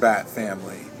acrobat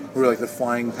family. We were like the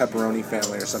Flying Pepperoni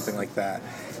family or something like that.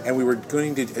 And we were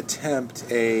going to attempt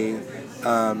a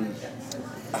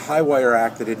high wire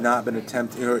act that had not been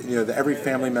attempted. Every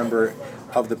family member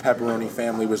of the Pepperoni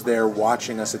family was there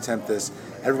watching us attempt this.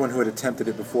 Everyone who had attempted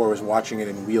it before was watching it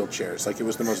in wheelchairs. Like, it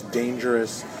was the most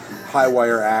dangerous high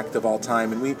wire act of all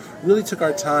time. And we really took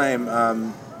our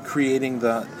time creating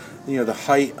the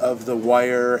height of the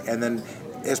wire, and then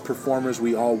as performers,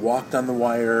 we all walked on the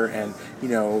wire, and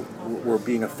were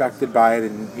being affected by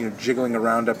it, and jiggling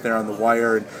around up there on the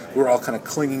wire, and we were all kind of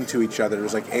clinging to each other. There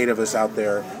was like 8 of us out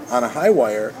there on a high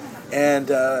wire,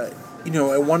 and at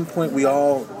one point we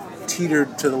all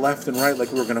teetered to the left and right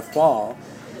like we were going to fall,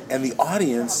 and the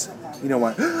audience,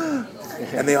 went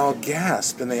and they all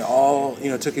gasped, and they all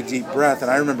took a deep breath. And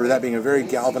I remember that being a very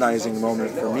galvanizing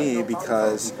moment for me,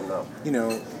 because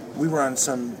we were on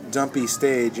some dumpy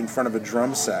stage in front of a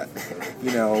drum set,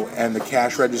 and the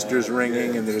cash register's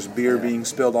ringing, and there's beer being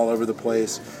spilled all over the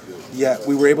place. Yet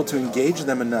we were able to engage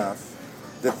them enough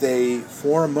that they,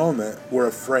 for a moment, were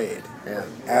afraid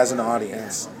as an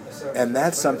audience. And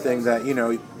that's something that,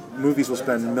 movies will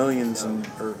spend millions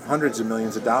or hundreds of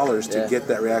millions of dollars to get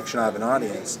that reaction out of an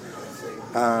audience.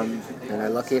 And they're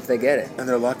lucky if they get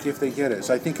it.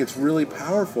 So I think it's really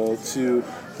powerful to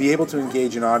be able to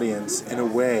engage an audience in a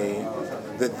way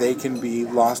that they can be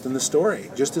lost in the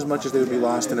story, just as much as they would be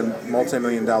lost in a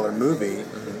multi-million-dollar movie.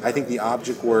 I think the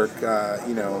object work,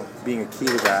 being a key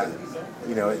to that,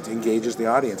 it engages the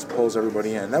audience, pulls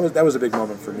everybody in. That was a big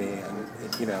moment for me, and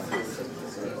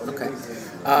Okay.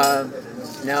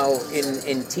 Now,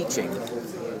 in teaching,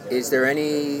 is there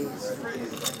any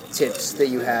tips that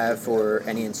you have for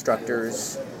any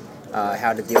instructors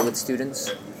how to deal with students?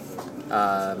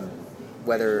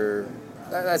 Whether,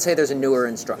 let's say there's a newer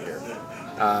instructor.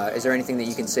 Is there anything that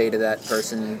you can say to that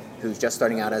person who's just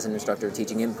starting out as an instructor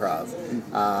teaching improv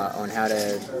on how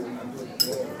to,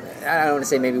 I don't want to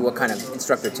say maybe what kind of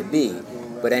instructor to be,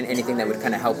 but anything that would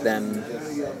kind of help them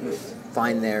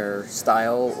find their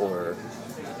style? Or...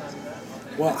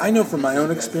 Well, I know from my own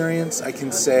experience, I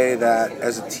can say that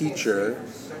as a teacher,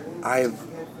 I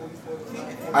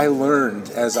learned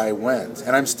as I went,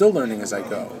 and I'm still learning as I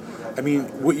go. I mean,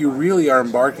 what you really are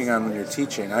embarking on when you're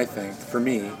teaching, I think, for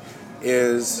me,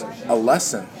 is a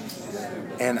lesson.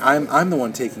 And I'm the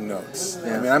one taking notes.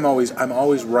 Yeah. I mean, I'm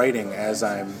always writing as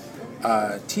I'm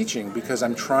teaching, because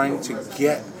I'm trying to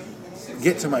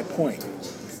get to my point,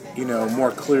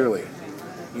 more clearly.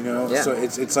 Yeah. So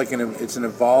it's like it's an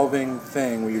evolving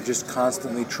thing where you're just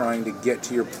constantly trying to get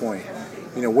to your point.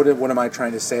 What am I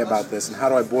trying to say about this, and how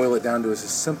do I boil it down to as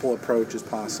simple approach as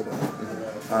possible?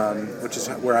 Which is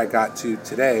where I got to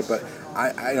today. But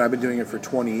I've been doing it for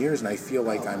 20 years, and I feel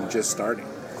like I'm just starting.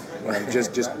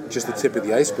 Just the tip of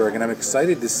the iceberg, and I'm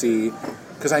excited to see,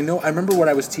 because I remember what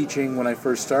I was teaching when I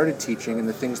first started teaching, and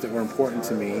the things that were important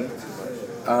to me,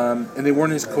 and they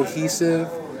weren't as cohesive.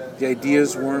 The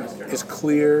ideas weren't as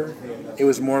clear. It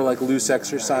was more like loose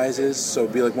exercises, so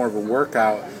it'd be like more of a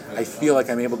workout. I feel like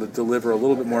I'm able to deliver a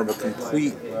little bit more of a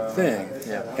complete thing.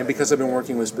 Yeah. And because I've been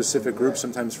working with specific groups,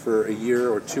 sometimes for a year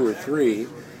or 2 or 3,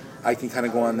 I can kind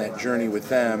of go on that journey with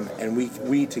them, and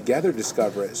we together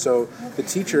discover it. So the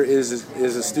teacher is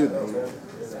a student.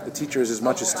 The teacher is as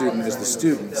much a student as the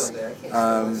students.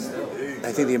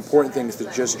 I think the important thing is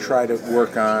to just try to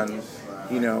work on,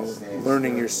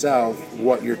 learning yourself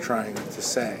what you're trying to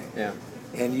say. Yeah.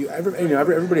 And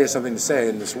everybody has something to say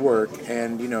in this work,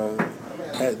 and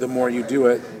the more you do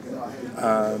it,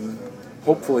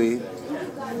 hopefully,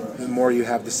 the more you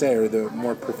have to say, or the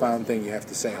more profound thing you have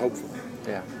to say. Hopefully.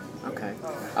 Yeah. Okay.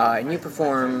 And you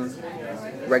perform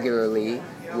regularly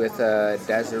with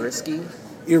Dazariski?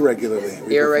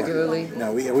 Irregularly. Irregularly?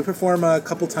 No, we perform a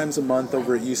couple times a month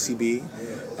over at UCB,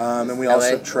 and we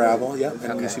also LA? travel. Yep,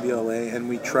 in Okay. UCB LA, and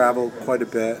we travel quite a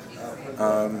bit.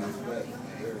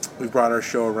 We brought our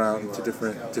show around to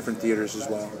different theaters as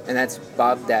well. And that's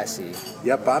Bob Dassey,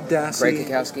 Yep, Bob Dassey, Greg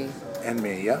Kukowski, and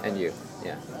me. Yep. and you.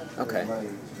 Yeah. Okay.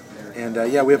 And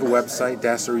we have a website,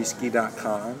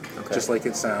 dasariski.com, Okay. just like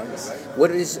it sounds.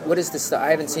 What is the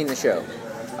I haven't seen the show.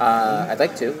 I'd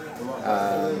like to.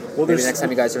 Maybe there's- next time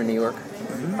you guys are in New York.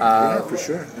 Yeah, for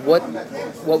sure. What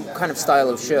kind of style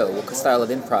of show, what style of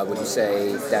improv would you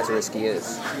say Dazariski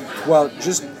is? Well,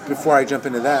 just before I jump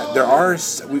into that,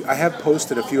 I have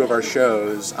posted a few of our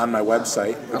shows on my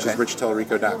website, which Okay. is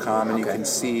richtellerico.com, and you Okay. can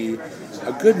see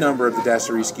a good number of the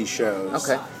Dazariski shows.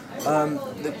 Okay.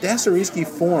 The Dazariski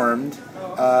formed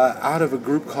out of a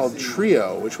group called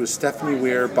Trio, which was Stephanie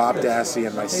Weir, Bob Dassey,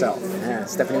 and myself. Yeah,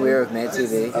 Stephanie Weir of Mad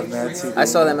TV. Of Mad TV. I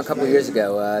saw them a couple of years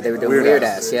ago. They were doing Weird Weird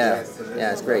Ass. Ass.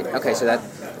 Yeah, it's great. Okay, so that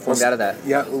formed out of that.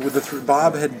 Yeah,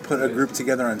 Bob had put a group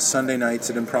together on Sunday nights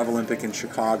at Improv Olympic in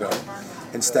Chicago,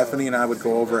 and Stephanie and I would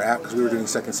go over, because we were doing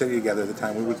Second City together at the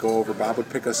time, we would go over, Bob would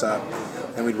pick us up,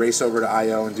 and we'd race over to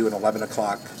I.O. and do an 11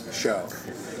 o'clock show.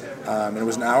 And it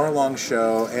was an hour-long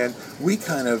show, and we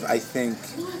kind of, I think,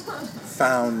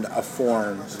 found a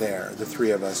form there, the three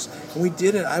of us. And we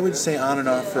did it, I would say, on and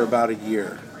off for about a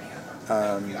year.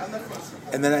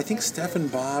 And then I think Steph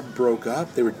and Bob broke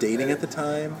up. They were dating at the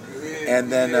time.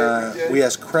 And then we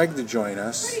asked Craig to join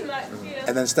us.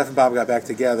 And then Steph and Bob got back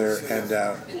together, and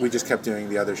we just kept doing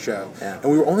the other show. Yeah.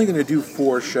 And we were only going to do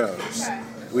 4 shows.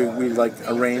 We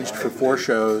arranged for 4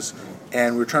 shows,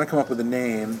 and we were trying to come up with a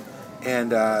name.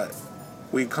 And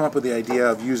we come up with the idea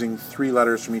of using 3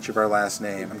 letters from each of our last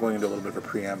name. I'm going into a little bit of a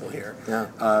preamble here. Yeah.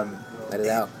 Let it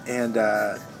out. And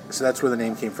so that's where the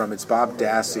name came from. It's Bob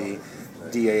Dassey,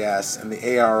 D-A-S, and the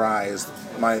A-R-I is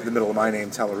the middle of my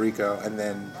name, Tellerico, and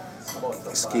then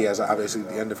Ski as obviously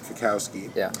the end of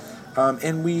Kukowski. Yeah.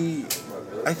 And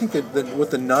I think that what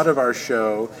the nut of our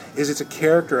show is, it's a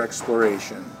character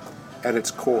exploration at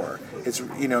its core. It's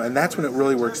and that's when it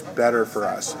really works better for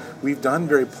us. We've done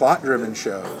very plot-driven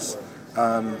shows,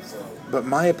 but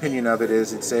my opinion of it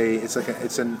is it's a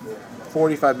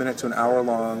 45-minute to an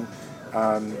hour-long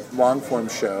long-form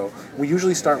show. We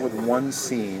usually start with one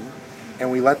scene,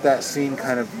 and we let that scene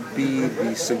kind of be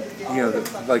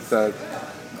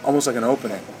almost like an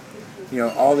opening.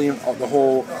 All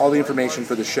the information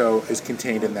for the show is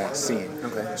contained in that scene.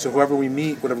 Okay. So whoever we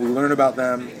meet, whatever we learn about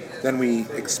them, then we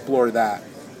explore that,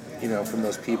 from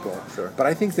those people. Sure. But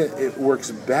I think that it works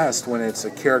best when it's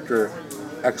a character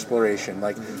exploration.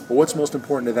 Like, well, what's most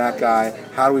important to that guy?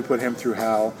 How do we put him through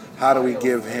hell? How do we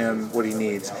give him what he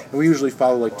needs? And we usually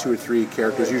follow like 2 or 3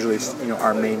 characters, usually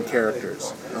our main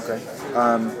characters. Okay.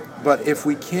 But if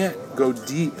we can't go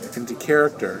deep into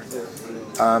character,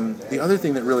 the other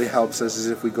thing that really helps us is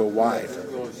if we go wide.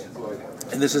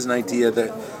 And this is an idea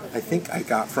that I think I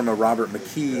got from a Robert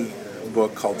McKee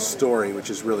book called Story, which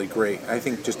is really great. I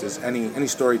think just as any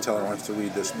storyteller wants to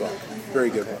read this book. Very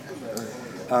good book.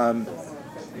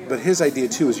 But his idea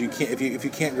too is you can't if you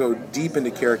can't go deep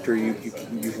into character, you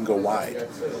can go wide,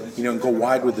 and go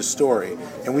wide with the story.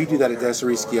 And we do that at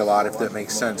Deseriski a lot, if that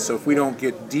makes sense. So if we don't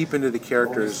get deep into the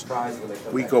characters,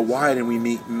 we go wide and we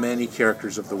meet many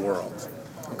characters of the world.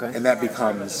 Okay. And that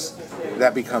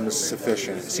becomes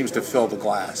sufficient. It seems to fill the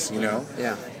glass,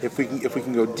 Yeah. If we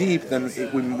can go deep, then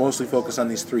we mostly focus on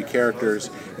these three characters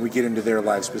and we get into their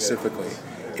lives specifically.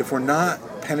 If we're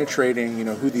not penetrating,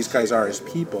 who these guys are as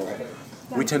people,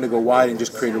 we tend to go wide and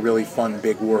just create a really fun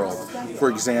big world. For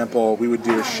example, we would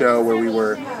do a show where we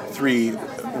were three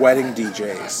wedding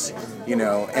DJs,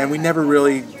 and we never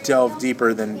really delved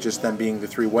deeper than just them being the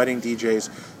three wedding DJs.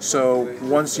 So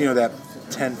once, that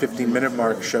 10, 15-minute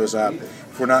mark shows up,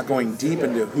 if we're not going deep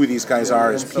into who these guys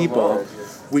are as people,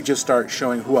 we just start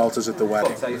showing who else is at the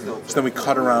wedding. So then we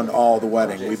cut around all the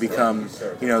wedding. We become,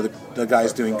 the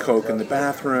guys doing coke in the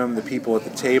bathroom, the people at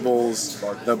the tables,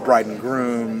 the bride and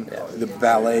groom, the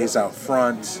valets out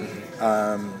front,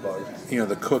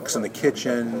 the cooks in the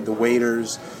kitchen, the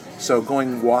waiters. So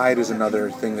going wide is another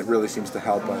thing that really seems to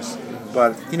help us.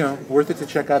 But, worth it to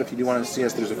check out if you do want to see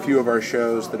us. There's a few of our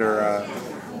shows that are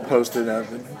posted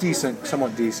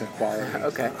somewhat decent quality.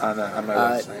 Okay. On my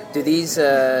website.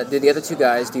 Do the other two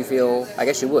guys? Do you feel? I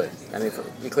guess you would. I mean,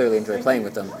 you clearly enjoy playing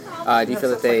with them. Do you feel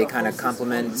that they kind of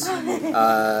complement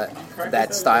that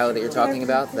style that you're talking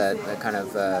about? That kind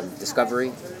of discovery.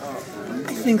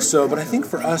 I think so, but I think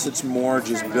for us it's more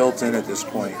just built in at this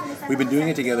point. We've been doing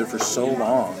it together for so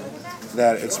long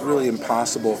that it's really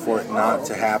impossible for it not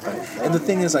to happen. And the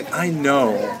thing is, I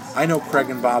know Craig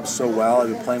and Bob so well. I've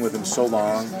been playing with them so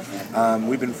long.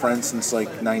 We've been friends since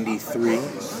 '93,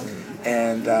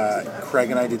 and Craig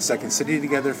and I did Second City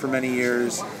together for many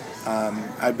years.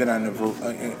 I've been on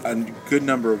a good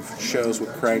number of shows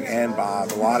with Craig and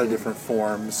Bob, a lot of different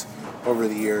forms over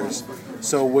the years.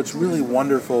 So what's really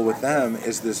wonderful with them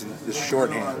is this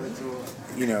shorthand,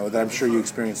 that I'm sure you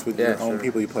experience with your own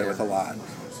people you play with a lot.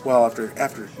 Well,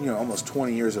 after almost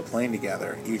 20 years of playing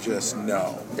together, you just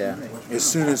know. Yeah. As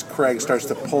soon as Craig starts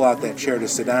to pull out that chair to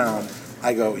sit down,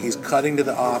 I go, he's cutting to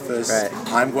the office. Right.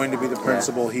 I'm going to be the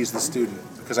principal. He's the student,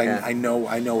 because I know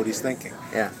what he's thinking.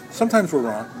 Yeah. Sometimes we're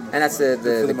wrong. And that's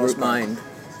the most group part. mind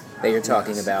that you're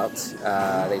talking about.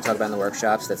 That you talk about in the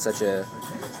workshops. That's such a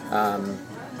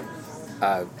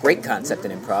great concept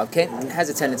in improv.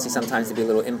 Has a tendency sometimes to be a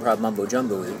little improv mumbo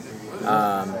jumbo-y.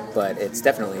 But it's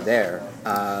definitely there.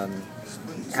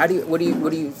 What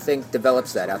do you think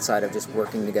develops that outside of just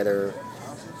working together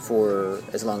for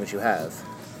as long as you have?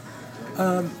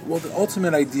 Well, the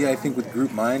ultimate idea, I think, with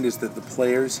group mind is that the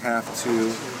players have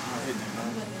to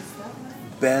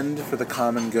bend for the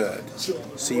common good.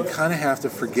 So you kind of have to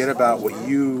forget about what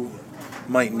you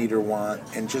might need or want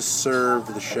and just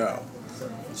serve the show.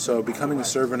 So becoming a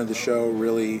servant of the show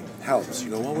really helps. You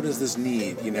go, well, what does this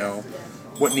need?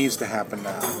 What needs to happen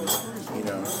now?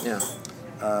 Yeah.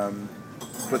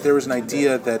 But there was an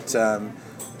idea that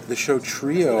the show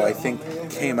Trio, I think,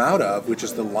 came out of, which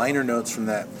is the liner notes from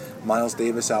that Miles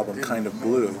Davis album, Kind of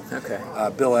Blue. Okay.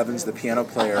 Bill Evans, the piano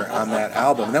player on that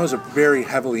album. And that was a very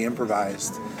heavily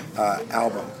improvised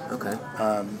album. Okay.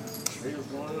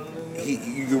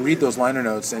 You read those liner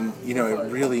notes and,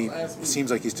 it really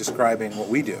seems like he's describing what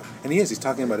we do. And he's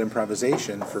talking about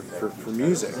improvisation for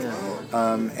music,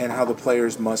 and how the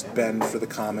players must bend for the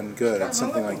common good. It's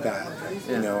something like that.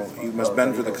 Yeah. You must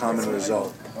bend for the common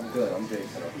result.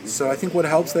 So I think what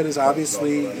helps that is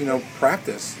obviously,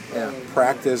 practice. Yeah.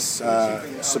 Practice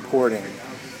supporting.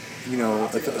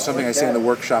 Something I say in the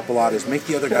workshop a lot is make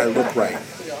the other guy look right.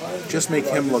 Just make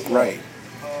him look right.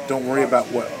 Don't worry about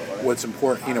what's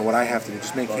important, what I have to do.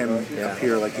 Just make him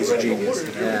appear like he's a genius.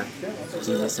 Yeah,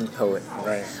 genius and poet.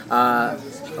 Right.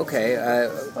 Okay,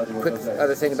 quick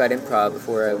other thing about improv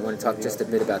before I want to talk just a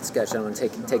bit about sketch. I don't want to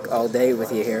take all day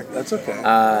with you here. That's okay.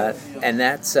 And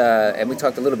that's and we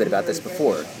talked a little bit about this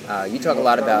before. You talk a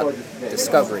lot about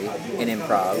discovery in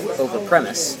improv over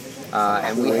premise.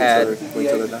 And we had... I think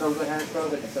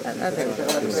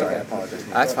Sorry, I apologize.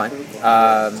 That's fine.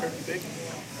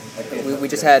 We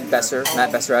just had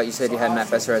Matt Besser out. You said you had Matt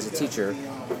Besser as a teacher.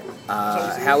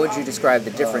 How would you describe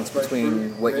the difference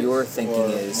between what your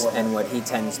thinking is and what he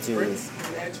tends to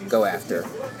go after?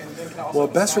 Well,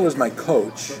 Besser was my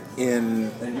coach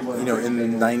in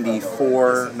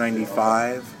 94,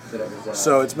 95.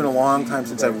 So it's been a long time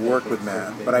since I've worked with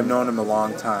Matt, but I've known him a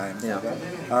long time. Yeah.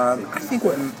 I think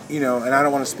and I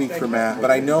don't want to speak for Matt,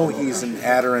 but I know he's an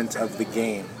adherent of the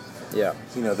game. Yeah.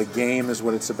 The game is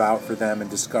what it's about for them and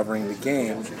discovering the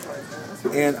game.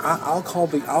 And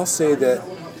I'll say that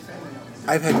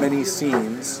I've had many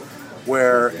scenes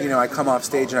where, I come off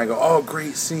stage and I go, oh,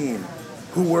 great scene.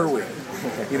 Who were we?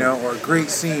 or great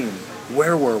scene,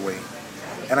 where were we?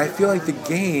 And I feel like the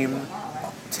game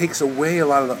takes away a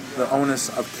lot of the onus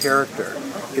of character.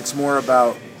 It's more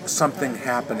about something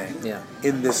happening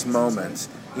in this moment.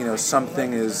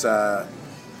 Something is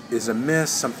amiss,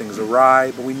 something's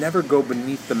awry, but we never go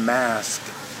beneath the mask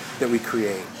that we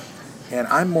create. And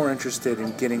I'm more interested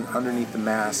in getting underneath the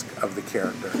mask of the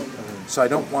character. So I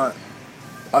don't want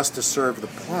us to serve the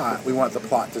plot, we want the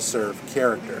plot to serve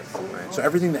character. So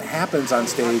everything that happens on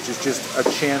stage is just a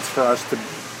chance for us to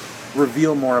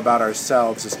reveal more about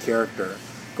ourselves as character.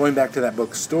 Going back to that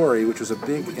book Story, which was a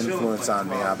big influence on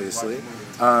me, obviously,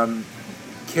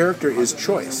 character is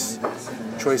choice.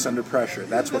 Choice under pressure.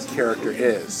 That's what character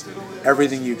is.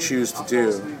 Everything you choose to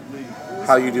do,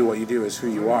 how you do what you do is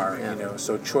who you are.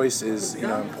 So choice is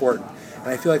important. And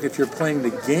I feel like if you're playing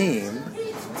the game,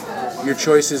 your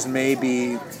choices may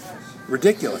be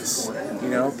ridiculous.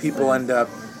 People end up,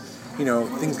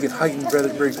 things get heightened very,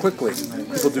 very quickly.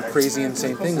 People do crazy,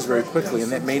 insane things very quickly,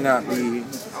 and that may not be,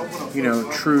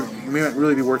 true. You may not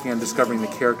really be working on discovering the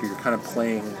character. You're kind of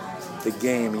playing the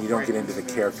game, and you don't get into the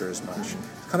character as much.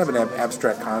 It's kind of an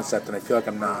abstract concept, and I feel like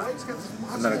I'm not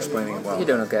explaining it well. You're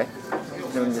doing okay.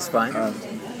 You're doing just fine. All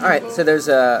right, so there's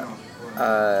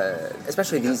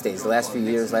especially these days, the last few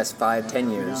years, last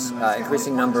 5-10 years,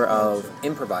 increasing number of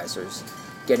improvisers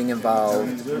getting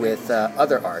involved with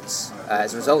other arts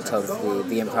as a result of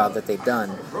the improv that they've done,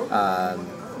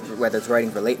 whether it's writing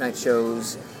for late night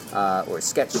shows or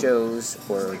sketch shows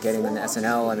or getting on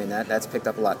SNL. I mean, that's picked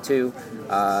up a lot too,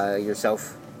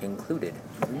 yourself included.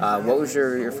 What was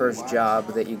your first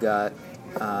job that you got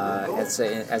as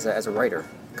a writer,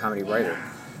 comedy writer?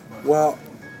 Well,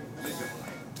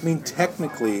 I mean,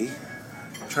 technically,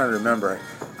 I'm trying to remember.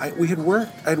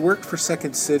 I'd worked for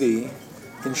Second City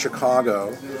in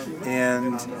Chicago,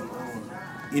 and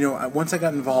once I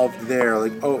got involved there,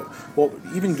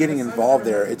 even getting involved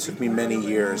there, it took me many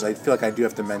years. I feel like I do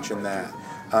have to mention that.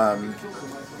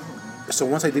 So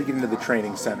once I did get into the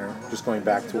training center, just going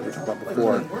back to what we talked about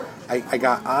before, I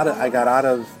got out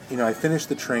of I finished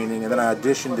the training, and then I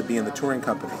auditioned to be in the touring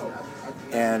company.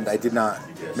 And I did not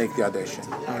make the audition.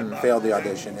 Failed the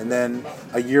audition. And then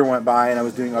a year went by, and I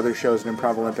was doing other shows in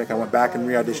Improv Olympic. I went back and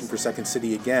re-auditioned for Second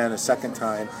City again a second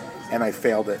time, and I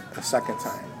failed it a second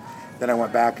time. Then I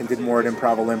went back and did more at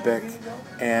Improv Olympic,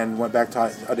 and went back to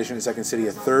audition at Second City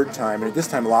a third time. And at this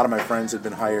time, a lot of my friends had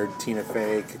been hired. Tina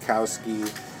Fey,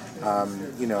 Kukowski,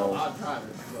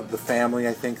 the Family,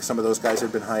 I think. Some of those guys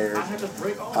had been hired.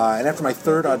 And after my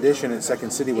third audition at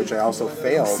Second City, which I also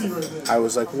failed, I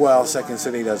was like, well, Second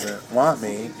City doesn't want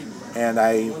me. And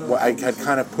I had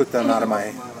kind of put them out of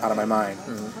my mind.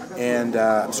 Mm-hmm. And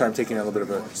I'm sorry, I'm taking a little bit of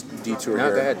a detour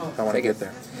here. Go ahead. I want to get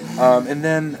there. And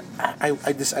then I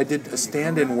did a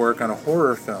stand-in work on a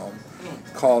horror film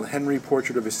called Henry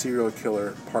Portrait of a Serial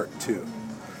Killer Part 2.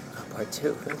 Part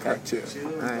 2, okay. Part 2.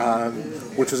 All right.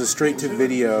 Which was a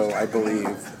straight-to-video, I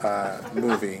believe,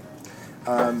 movie.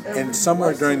 And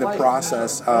somewhere during the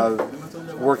process of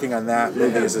working on that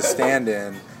movie as a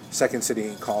stand-in, Second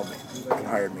City called me and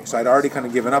hired me. So I'd already kind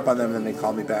of given up on them, and then they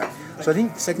called me back. So I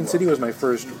think Second City was my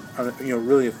first,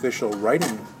 really official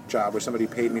writing job, where somebody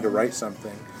paid me to write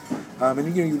something.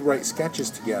 And you'd write sketches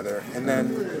together, and then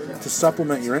to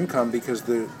supplement your income, because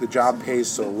the job pays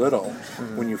so little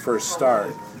when you first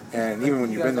start. And even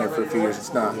when you've been there for a few years,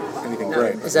 it's not anything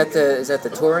great. Is that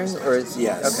the touring, or is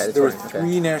yes? Okay, there were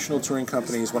 3 national touring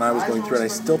companies when I was going through it. I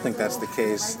still think that's the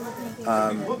case,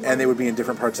 and they would be in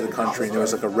different parts of the country. And there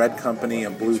was like a red company, a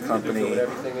blue company,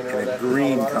 and a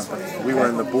green company. We were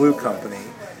in the blue company,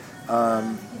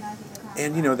 and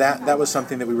that was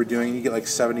something that we were doing. You get like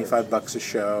 $75 a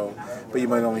show, but you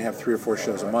might only have 3 or 4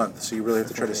 shows a month, so you really have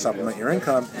to try to supplement your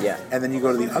income. Yeah. And then you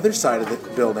go to the other side of the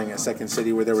building at Second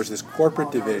City, where there was this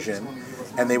corporate division,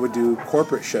 and they would do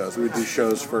corporate shows. We would do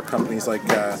shows for companies like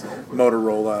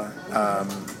Motorola,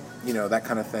 that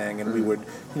kind of thing, and we would,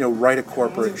 write a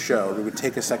corporate show. We would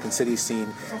take a Second City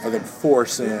scene and then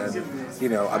force in,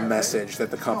 a message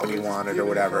that the company wanted or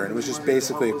whatever. And it was just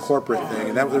basically a corporate thing,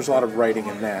 and there's a lot of writing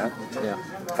in that. Yeah.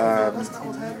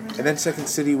 And then Second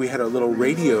City, we had a little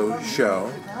radio show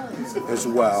as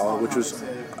well, which was,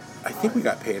 I think we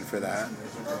got paid for that.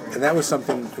 And that was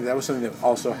something that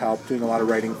also helped, doing a lot of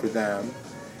writing for them.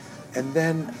 And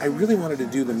then I really wanted to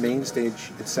do the main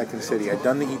stage at Second City. I'd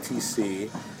done the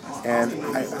ETC, and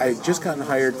I had just gotten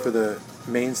hired for the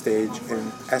main stage,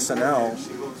 and SNL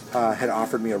had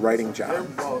offered me a writing job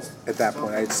at that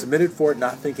point. I had submitted for it,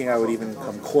 not thinking I would even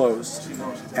come close,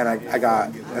 and I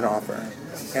got an offer.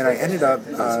 And I ended up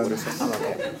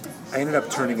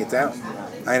turning it down.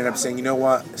 I ended up saying, you know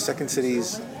what, Second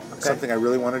City's something I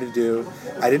really wanted to do.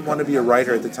 I didn't want to be a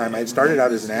writer at the time. I had started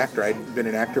out as an actor. I'd been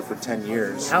an actor for 10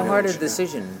 years. How hard a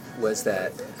decision was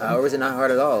that? Or was it not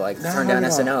hard at all? Like, Not turn hard down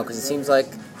at all. SNL? Because it seems like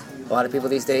a lot of people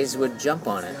these days would jump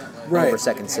on it Right. over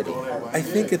Second City. I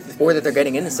think Or that they're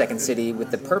getting into Second City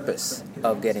with the purpose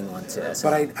of getting onto SNL.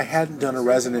 but I hadn't done a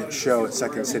resident show at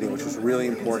Second City, which was really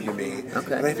important to me.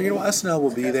 Okay. And I figured, well, SNL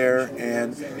will be there.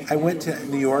 And I went to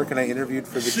New York and I interviewed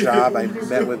for the job. I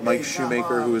met with Mike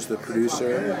Shoemaker, who was the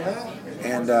producer.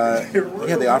 And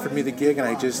they offered me the gig, and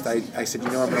I said,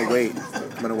 I'm going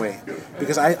to wait.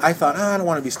 Because I thought, I don't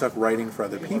want to be stuck writing for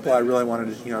other people. I really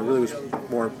wanted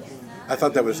to, I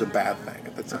thought that was a bad thing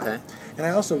at the time. Okay. And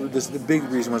I also, the big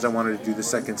reason was I wanted to do the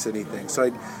Second City thing. So I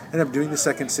ended up doing the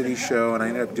Second City show, and I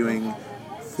ended up doing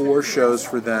 4 shows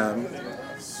for them.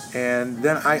 And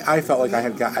then I felt like I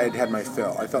had my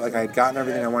fill. I felt like I had gotten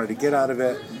everything I wanted to get out of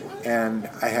it, and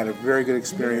I had a very good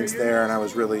experience there, and I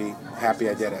was really happy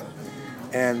I did it.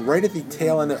 And right at the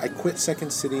tail end, I quit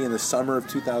Second City in the summer of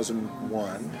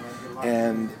 2001,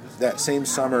 and that same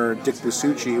summer, Dick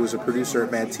Busucci, who was a producer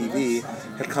at Mad TV,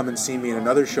 had come and seen me in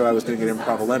another show I was doing at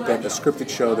Improv Olympic, a scripted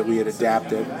show that we had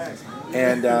adapted,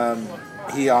 and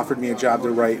he offered me a job to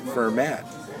write for Mad.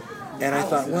 And I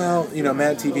thought, well,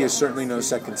 Mad TV is certainly no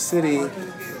Second City,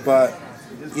 but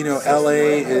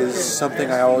LA is something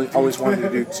I always wanted to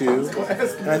do too,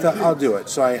 and I thought I'll do it.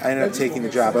 So I ended up taking the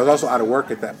job. I was also out of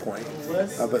work at that point,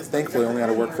 but thankfully only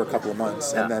out of work for a couple of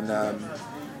months. Yeah. And then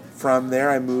from there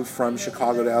I moved from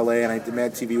Chicago to LA, and I did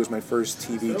Mad TV was my first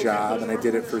TV job, and I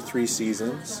did it for 3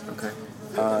 seasons. Okay.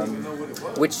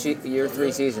 Your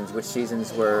 3 seasons, which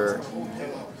seasons were...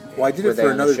 Well, I did Were it they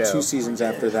for on the another show? 2 seasons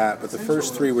after that, but the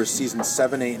first 3 were seasons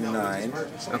 7, 8, and 9.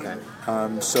 Okay.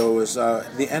 So it was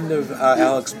the end of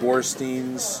Alex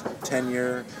Borstein's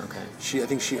tenure. Okay. I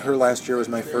think her last year was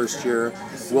my first year.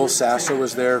 Will Sasso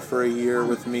was there for a year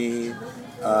with me.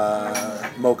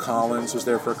 Mo Collins was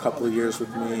there for a couple of years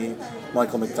with me.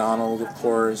 Michael McDonald, of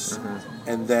course. Mm-hmm.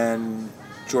 And then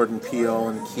Jordan Peele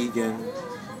and Keegan,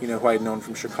 who I had known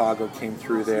from Chicago, came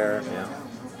through there.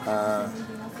 Yeah.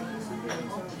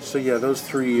 So yeah, those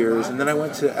 3 years, and then I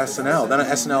went to SNL. Then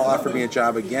SNL offered me a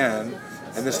job again,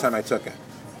 and this time I took it.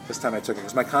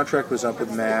 Because my contract was up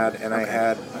with Mad, and I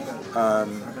had,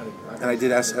 and I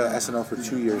did SNL for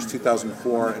 2 years,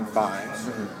 2004 and 5.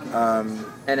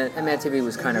 Mm-hmm. And Mad TV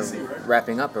was kind of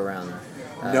wrapping up around...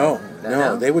 No,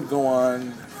 no? they would go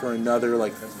on for another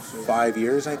 5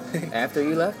 years, I think. After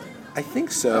you left? I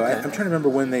think so. Okay. I'm trying to remember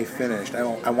when they finished.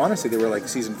 I want to say they were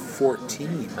season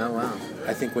 14. Oh, wow.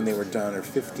 I think when they were done, or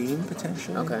 15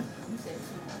 potentially. Okay.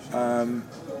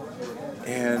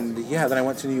 And yeah, then I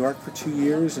went to New York for 2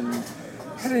 years and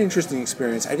had an interesting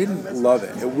experience. I didn't love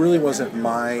it. It really wasn't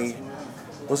my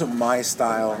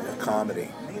style of comedy.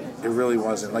 It really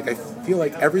wasn't. I feel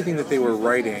like everything that they were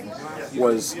writing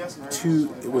was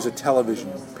a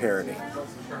television parody.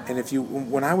 And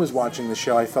when I was watching the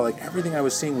show, I felt like everything I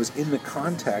was seeing was in the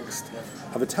context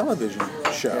of a television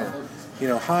show.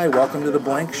 Yeah. Hi, welcome to the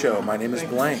Blank Show. My name is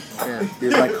Blank. Yeah.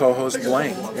 Here's my co-host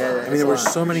Blank. Yeah, there were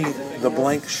so many The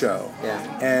Blank Show.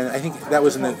 Yeah. And I think that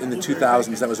was in the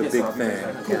 2000s. That was a big thing.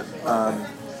 Yeah.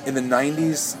 In the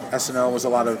 90s, SNL was a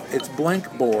lot of, it's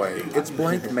Blank Boy, it's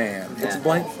Blank Man, it's Yeah.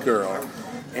 Blank Girl.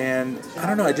 And I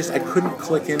don't know, I couldn't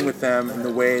click in with them in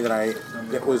the way that I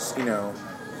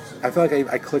feel like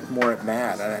I clicked more at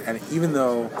Mad. And even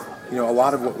though, a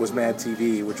lot of what was Mad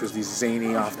TV, which was these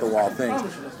zany, off-the-wall things,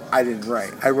 I didn't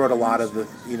write. I wrote a lot of the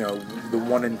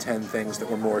 1 in 10 things that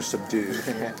were more subdued,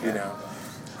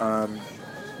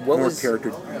 What more was...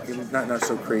 character, not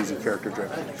so crazy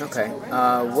character-driven. Okay.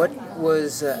 What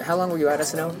was... how long were you at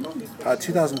SNL?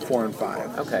 2004 and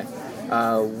 5. Okay.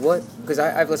 Because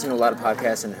I've listened to a lot of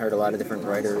podcasts and heard a lot of different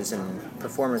writers and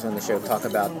performers on the show talk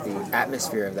about the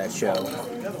atmosphere of that show.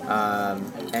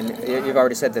 And you've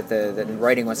already said that the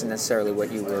writing wasn't necessarily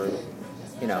what you were,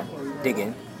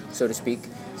 digging, so to speak.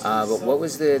 But what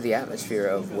was the atmosphere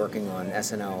of working on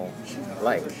SNL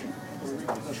like?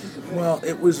 Well,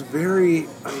 it was very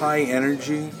high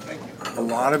energy, a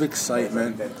lot of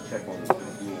excitement, and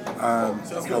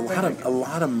a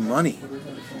lot of money.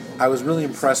 I was really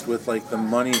impressed with the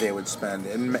money they would spend,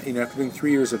 and after doing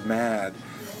 3 years of Mad,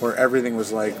 where everything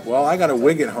was well, I got a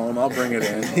wig at home, I'll bring it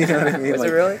in. You know what I mean? Was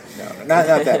it really? No, not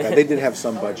that bad. They did have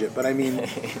some budget, but I mean,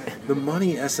 the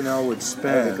money SNL would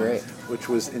spend, great. which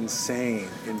was insane.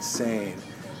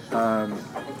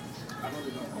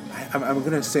 I'm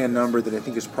going to say a number that I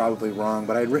think is probably wrong,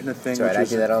 but I had written a thing. That's right, I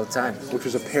do that all the time. Which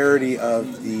was a parody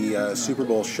of the Super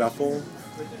Bowl Shuffle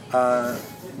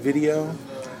video.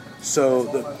 So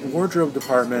the wardrobe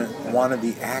department wanted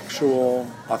the actual,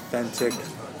 authentic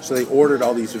So they ordered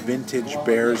all these vintage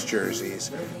Bears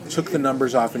jerseys, took the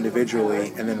numbers off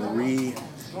individually, and then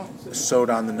sewed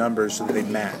on the numbers so that they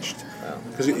matched.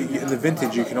 Because in the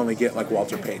vintage, you can only get like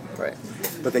Walter Payton. Right.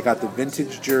 But they got the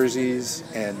vintage jerseys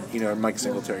and, Mike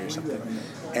Singletary or something.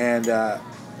 And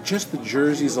just the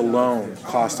jerseys alone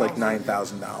cost like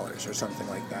 $9,000 or something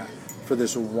like that for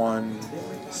this one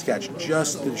sketch.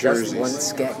 Just the jerseys. Just one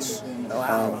sketch.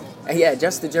 Wow. Yeah,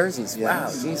 just the jerseys.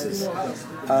 Yes. Wow, Jesus.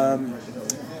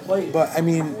 But I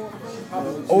mean,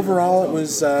 overall, it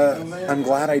was. I'm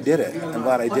glad I did it.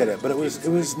 But it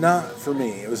was not for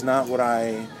me. It was not what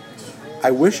I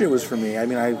wish it was for me. I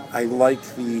mean, I like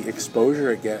the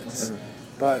exposure it gets,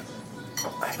 but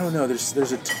I don't know.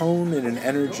 There's a tone and an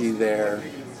energy there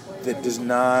that does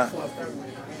not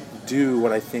do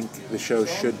what I think the show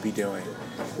should be doing,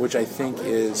 which I think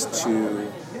is to,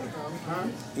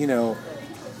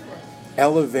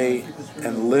 elevate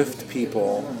and lift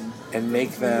people and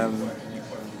make them,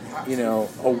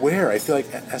 aware. I feel like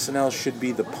SNL should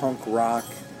be the punk rock,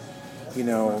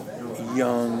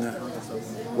 young,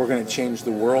 we're going to change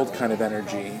the world kind of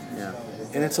energy. Yeah.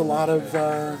 And it's a lot of,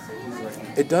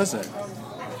 it doesn't.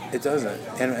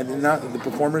 And not the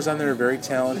performers on there are very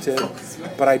talented,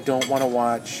 but I don't want to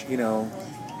watch,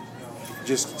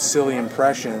 just silly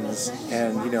impressions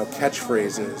and,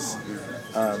 catchphrases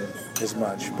as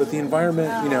much. But the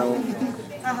environment,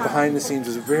 behind the scenes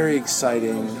is very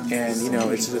exciting, and,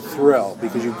 it's a thrill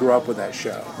because you grew up with that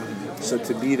show. So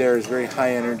to be there is very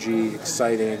high energy,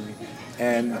 exciting,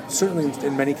 and certainly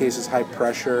in many cases high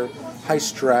pressure, high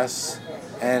stress,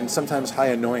 and sometimes high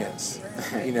annoyance,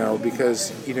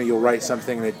 because, you'll write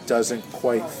something and it doesn't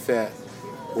quite fit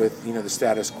with, the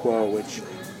status quo, which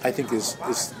I think is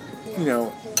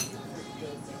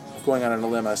going out on a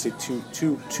limb, I say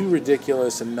too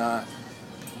ridiculous and not,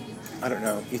 I don't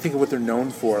know, you think of what they're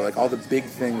known for, like all the big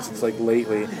things it's like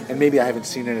lately, and maybe I haven't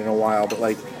seen it in a while, but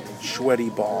like sweaty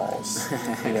balls,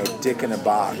 dick in a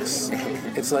box.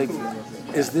 It's like,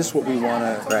 is this what we want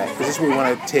to? Right. Is this what we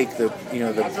want to take the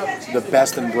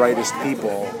best and brightest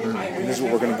people, and this is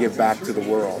what we're going to give back to the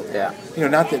world? Yeah.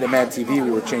 Not that at Mad TV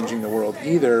we were changing the world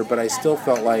either, but I still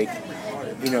felt like,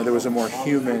 there was a more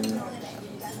human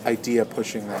idea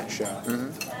pushing that show.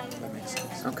 Mm-hmm. That makes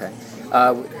sense. Okay.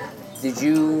 Do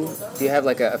you have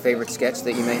like a favorite sketch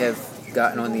that you may have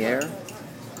gotten on the air?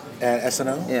 At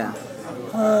SNL? Yeah.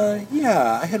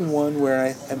 Yeah, I had one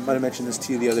where I might have mentioned this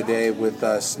to you the other day with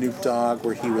Snoop Dogg,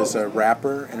 where he was a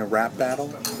rapper in a rap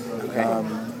battle. Okay.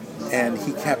 And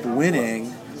he kept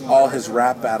winning all his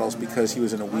rap battles because he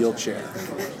was in a wheelchair.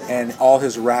 And all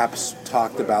his raps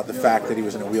talked about the fact that he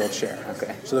was in a wheelchair.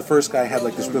 Okay. So the first guy had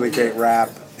like this really great rap,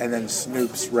 and then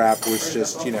Snoop's rap was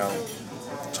just,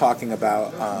 talking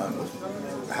about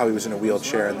how he was in a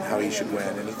wheelchair and how he should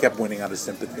win, and he kept winning out of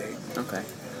sympathy. Okay.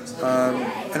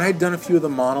 And I'd done a few of the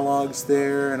monologues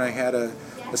there, and I had a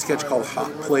sketch called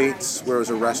Hot Plates, where it was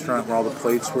a restaurant where all the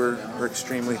plates were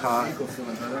extremely hot,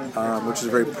 which is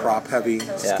a very prop-heavy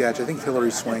sketch. I think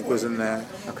Hilary Swank was in that.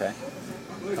 Okay.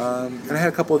 And I had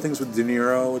a couple of things with De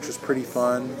Niro, which was pretty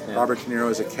fun. Yeah. Robert De Niro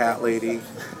as a cat lady,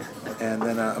 and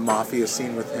then a mafia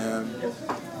scene with him.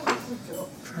 I'm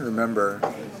trying to remember.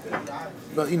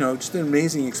 But, just an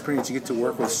amazing experience. You get to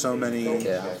work with so many,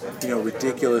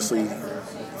 ridiculously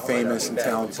famous and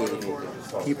talented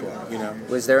people,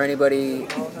 Was there anybody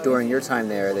during your time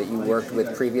there that you worked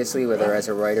with previously, whether as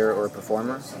a writer or a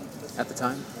performer at the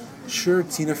time? Sure.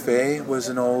 Tina Fey was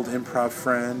an old improv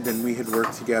friend, and we had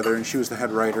worked together, and she was the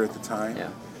head writer at the time.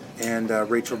 Yeah. And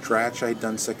Rachel Dratch I had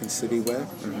done Second City with.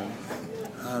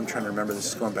 Mm-hmm. I'm trying to remember. This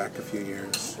is going back a few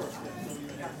years.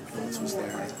 This was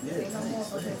there.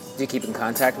 Do you keep in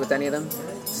contact with any of them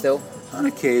still? On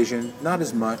occasion, not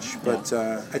as much, but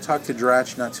I talked to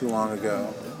Dratch not too long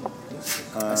ago.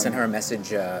 I sent her a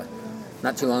message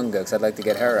not too long ago because I'd like to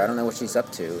get her. I don't know what she's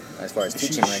up to as far as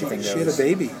teaching or anything goes. She had a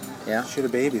baby. Yeah? She had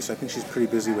a baby, so I think she's pretty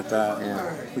busy with that.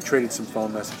 Yeah. We traded some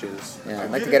phone messages. Yeah, I'd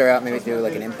like to get her out, maybe do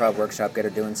like an improv workshop, get her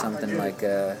doing something like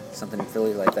something in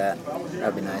Philly like that.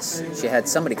 That would be nice. She had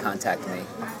somebody contact me.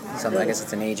 I guess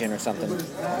it's an agent or something.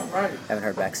 Haven't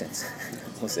heard back since.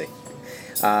 We'll see.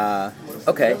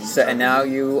 Okay, so and now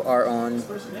you are on.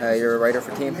 You're a writer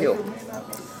for Key and Peele.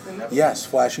 Yes,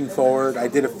 flashing forward. I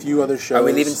did a few other shows. Are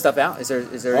we leaving stuff out? Is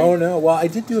there? Oh no. Well, I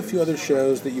did do a few other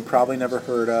shows that you probably never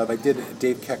heard of. I did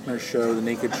Dave Koechner's show, The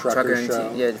Naked Trucker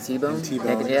Show. The T-Bone.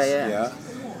 T-Bone. Yeah.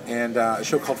 And a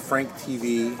show called Frank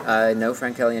TV. No,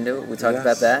 Frank Caliendo. We talked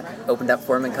about that. Opened up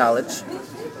for him in college.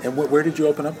 And where did you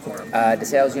open up for him?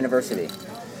 DeSales University.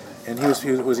 And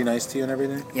was he nice to you and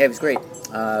everything? Yeah, he was great.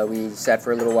 We sat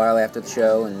for a little while after the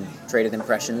show and traded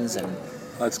impressions, and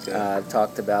That's good.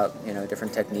 Talked about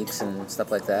different techniques and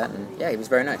stuff like that, and yeah, he was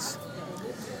very nice.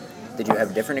 Did you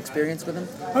have a different experience with him?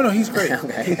 Oh no, he's great.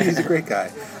 Okay. He's a great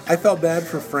guy. I felt bad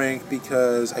for Frank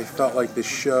because I felt like the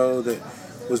show that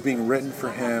was being written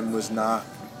for him was not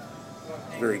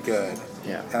very good.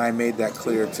 Yeah. And I made that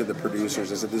clear to the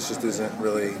producers. I said, this just isn't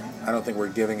really, I don't think we're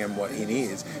giving him what he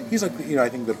needs. He's like, I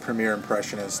think the premier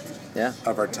impressionist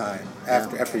of our time.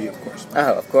 After you, of course.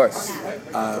 Oh, of course.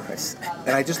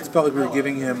 And I just felt like we were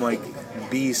giving him like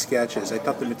B sketches. I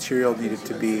thought the material needed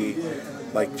to be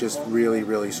like just really,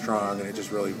 really strong, and it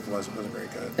just really wasn't very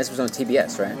good. This was on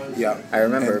TBS, right? Yeah. I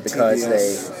remember and because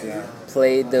TBS, they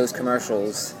played those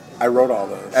commercials. I wrote all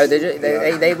those. Oh,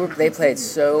 they played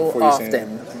so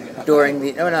often during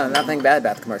the... No, nothing bad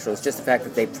about the commercials. Just the fact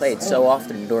that they played so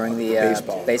often during the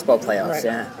baseball playoffs. Right.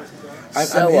 Yeah.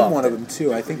 I'm in one of them,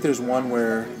 too. I think there's one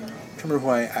where... I can't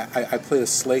remember who I played a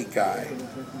Slate guy.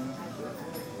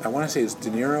 I want to say it's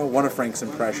De Niro, one of Frank's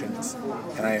impressions.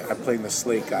 And I played the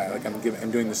Slate guy. Like, I'm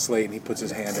doing the Slate, and he puts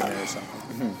his hand in there or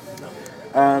something.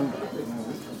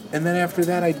 Mm-hmm. And then after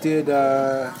that, I did...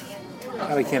 I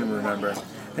can't even remember.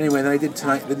 Anyway, then I did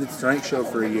the Tonight Show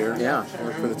for a year. Yeah. I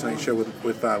worked for the Tonight Show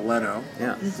with Leno.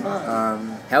 Yeah.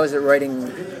 How is it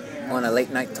writing on a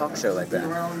late night talk show like that?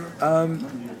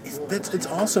 It's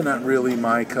also not really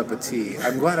my cup of tea.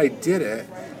 I'm glad I did it,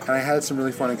 and I had some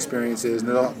really fun experiences.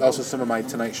 And also some of my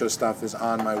Tonight Show stuff is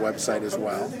on my website as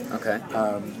well. Okay.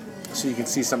 So you can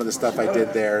see some of the stuff I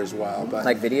did there as well. But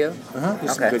like video?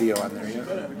 There's some video on there,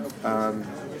 yeah.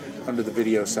 Under the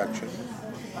video section.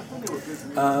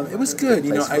 It was good.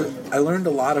 I learned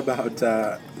a lot about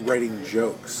writing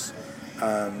jokes.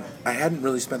 I hadn't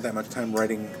really spent that much time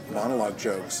writing monologue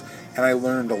jokes, and I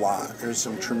learned a lot. There's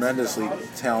some tremendously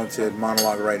talented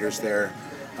monologue writers there.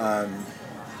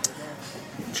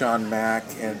 John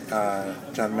Max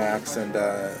and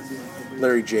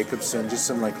Larry Jacobson, just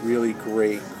some like really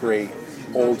great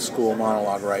old school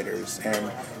monologue writers.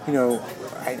 And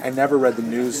I never read the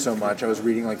news so much. I was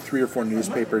reading like 3 or 4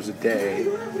 newspapers a day,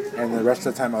 and the rest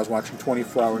of the time I was watching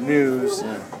 24-hour news.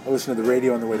 I listened to the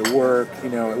radio on the way to work.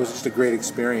 It was just a great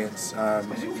experience.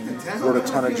 Wrote a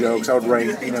ton of jokes. I would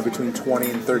write between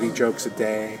 20 and 30 jokes a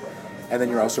day, and then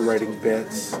you're also writing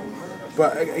bits.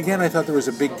 But again, I thought there was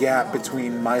a big gap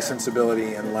between my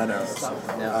sensibility and Leno's,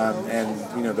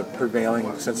 and the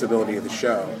prevailing sensibility of the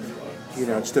show.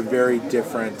 Just a very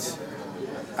different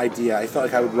idea. I felt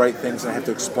like I would write things and I had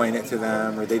to explain it to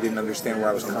them, or they didn't understand where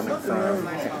I was coming from.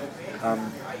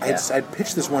 I'd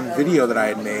pitched this one video that I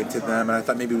had made to them, and I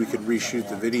thought maybe we could reshoot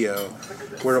the video,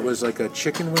 where it was like a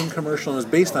chicken wing commercial, and it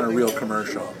was based on a real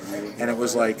commercial. And it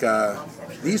was like,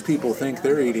 these people think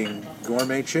they're eating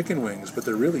gourmet chicken wings, but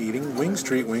they're really eating Wing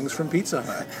Street wings from Pizza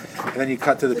Hut. And then you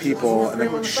cut to the people, and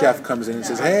the chef comes in and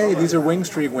says, hey, these are Wing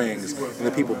Street wings. And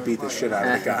the people beat the shit out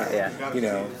of the guy,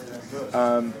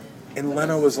 And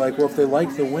Leno was like, well, if they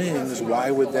like the wings,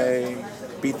 why would they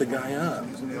beat the guy up?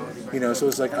 So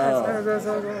it's like, if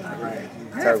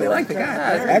they like the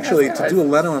guy. Actually, to do a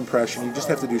Leno impression, you just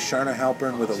have to do Sharna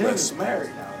Halpern with a lisp.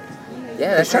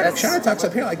 Yeah, Sharna talks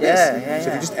up here like this. So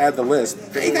if you just add the lisp,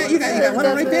 you got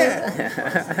Leno right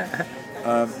there.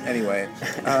 Anyway,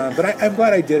 but I'm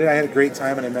glad I did it. I had a great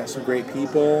time, and I met some great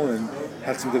people, and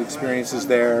had some good experiences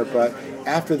there. But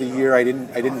after the year, I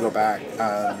didn't go back.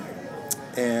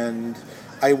 And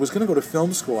I was going to go to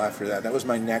film school after that. That was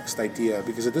my next idea,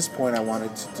 because at this point I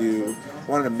wanted to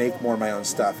make more of my own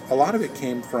stuff. A lot of it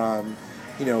came from,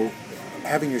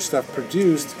 having your stuff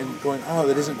produced and going, oh,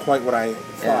 that isn't quite what I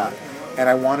thought. And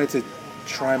I wanted to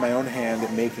try my own hand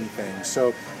at making things.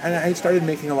 So, and I started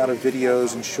making a lot of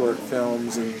videos and short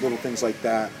films and little things like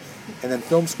that. And then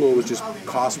film school was just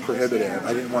cost prohibitive.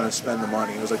 I didn't want to spend the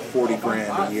money. It was like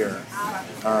 $40,000 a year.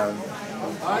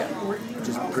 Which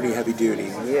is pretty heavy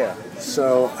duty. Yeah.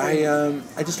 So I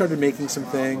just started making some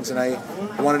things, and I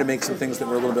wanted to make some things that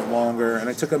were a little bit longer, and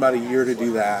it took about a year to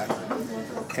do that.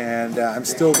 And I'm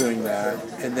still doing that.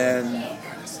 And then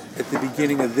at the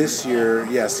beginning of this year,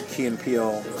 yes, Key and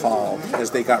Peele called,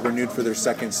 as they got renewed for their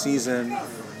second season.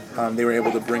 They were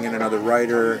able to bring in another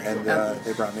writer, and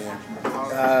they brought me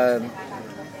in.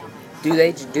 Do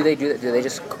they do that? Do they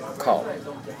just call?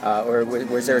 Or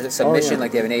was there a submission,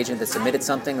 like they have an agent that submitted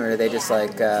something, or are they just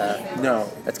like, no,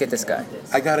 let's get this guy?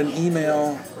 I got an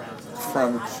email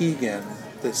from Keegan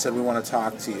that said, we want to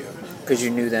talk to you. Because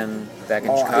you knew them back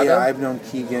in Chicago? Yeah, I've known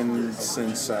Keegan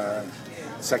since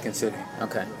Second City.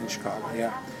 Okay. In Chicago,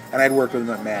 yeah. And I'd worked with him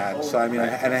at MAD, so I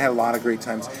had a lot of great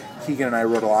times. Keegan and I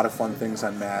wrote a lot of fun things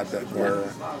on MAD that were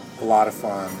a lot of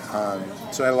fun.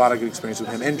 So I had a lot of good experience with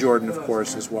him, and Jordan, of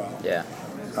course, as well. Yeah.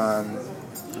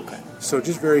 Okay. So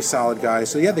just very solid guys.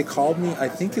 So yeah, they called me. I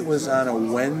think it was on a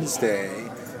Wednesday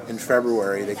in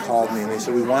February. They called me and they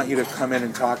said, we want you to come in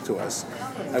and talk to us.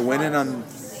 I went in on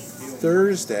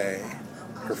Thursday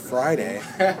or Friday,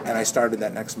 and I started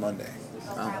that next Monday.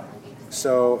 Oh.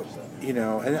 So, you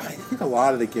know, and I think a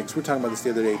lot of the gigs, we were talking about this the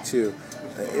other day too,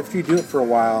 if you do it for a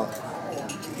while,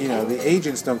 you know, the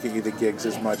agents don't get you the gigs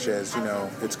as much as, you know,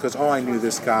 it's because, oh, I knew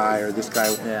this guy, or this guy,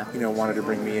 you know, wanted to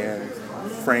bring me in.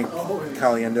 Frank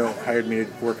Caliendo hired me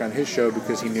to work on his show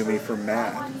because he knew me from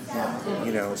Mad. Yeah.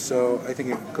 You know, so I think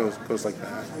it goes like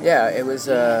that. Yeah, it was.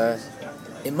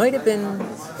 It might have been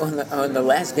on the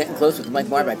last Getting Close with Mike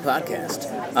Marby podcast,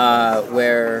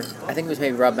 where I think it was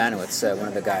maybe Rob Manowitz, one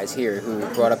of the guys here, who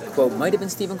brought up a quote. Might have been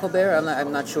Stephen Colbert.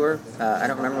 I'm not sure. I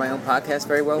don't remember my own podcast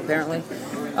very well, apparently.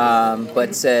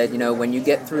 But said, you know, when you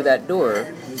get through that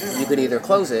door, you could either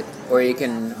close it or you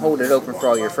can hold it open for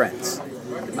all your friends.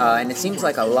 And it seems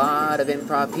like a lot of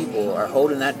improv people are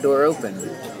holding that door open,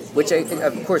 which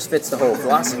of course fits the whole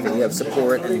philosophy of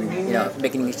support and, you know,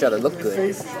 making each other look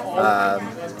good.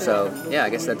 So yeah, I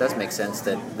guess that does make sense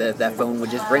that phone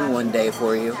would just ring one day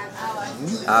for you.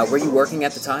 Were you working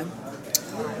at the time?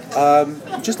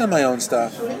 Just on my own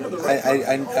stuff.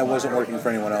 I wasn't working for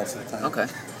anyone else at the time. Okay.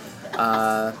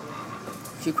 A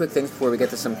few quick things before we get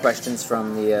to some questions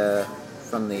from the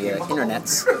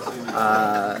internets.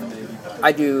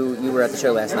 You were at the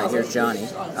show last night. Here's Johnny.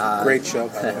 Great show,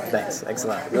 by the way. Thanks.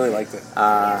 Excellent. Really liked it.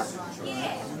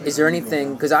 Is there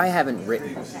anything, because I haven't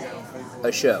written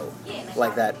a show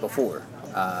like that before,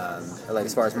 like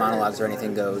as far as monologues or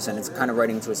anything goes, and it's kind of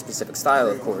writing to a specific style,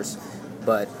 of course,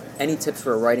 but any tips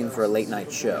for writing for a late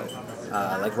night show,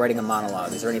 like writing a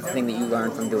monologue? Is there anything that you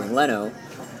learned from doing Leno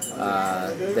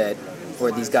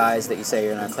or these guys that you say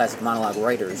are not classic monologue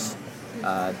writers,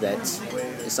 that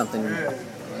is some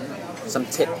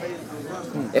tip?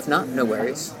 If not, no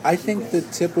worries. I think the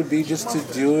tip would be just to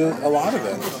do a lot of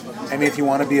it. I mean, if you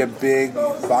want to be a big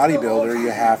bodybuilder,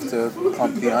 you have to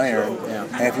pump the iron. Yeah.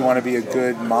 And if you want to be a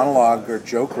good monologue or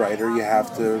joke writer, you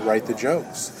have to write the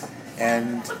jokes.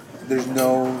 And there's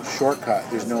no shortcut.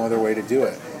 There's no other way to do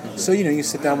it. So, you know, you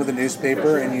sit down with a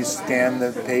newspaper and you scan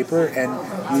the paper and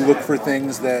you look for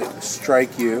things that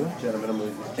strike you.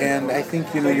 And I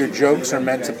think, you know, your jokes are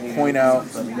meant to point out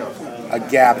a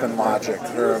gap in logic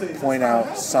or point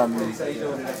out some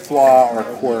flaw or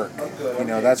quirk. You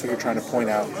know, that's what you're trying to point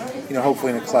out, you know,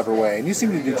 hopefully in a clever way. And you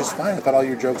seem to do just fine. I thought all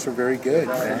your jokes were very good.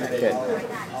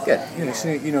 Good.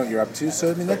 You know what you're up to.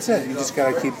 So, I mean, that's it. You just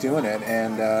got to keep doing it.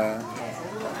 And,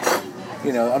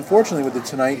 you know, unfortunately with the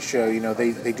Tonight Show, you know,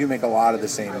 they do make a lot of the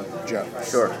same jokes.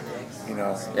 Sure. You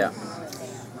know. Yeah.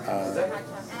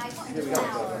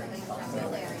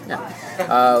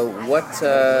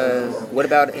 What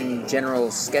about in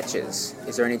general sketches?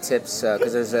 Is there any tips?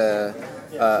 Because there's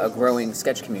a growing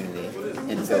sketch community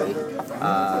in Philly.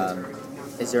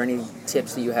 Is there any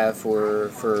tips that you have for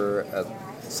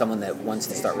someone that wants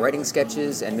to start writing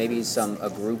sketches, and maybe a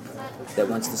group that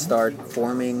wants to start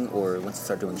forming or wants to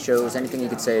start doing shows? Anything you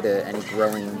could say to any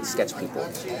growing sketch people?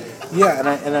 Yeah,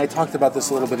 and I talked about this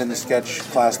a little bit in the sketch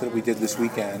class that we did this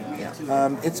weekend.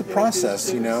 Yeah. It's a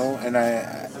process, you know, and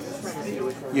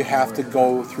you have to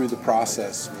go through the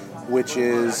process, which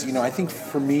is, you know, I think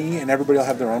for me, and everybody will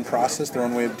have their own process, their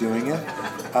own way of doing it.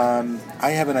 I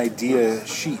have an idea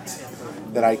sheet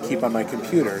that I keep on my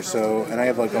computer, and I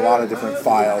have like a lot of different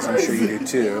files. I'm sure you do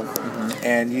too. Mm-hmm.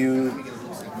 And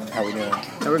how are we doing?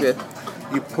 No, we're good.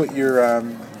 You put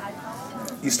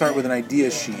you start with an idea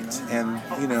sheet, and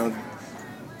you know,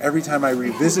 every time I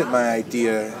revisit my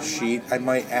idea sheet, I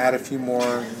might add a few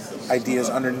more ideas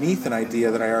underneath an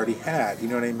idea that I already had. You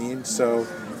know what I mean? So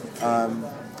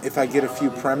if I get a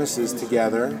few premises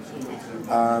together,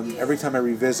 every time I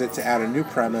revisit to add a new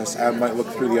premise, I might look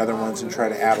through the other ones and try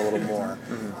to add a little more.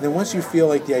 Mm-hmm. And then once you feel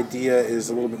like the idea is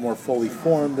a little bit more fully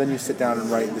formed, then you sit down and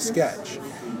write the sketch.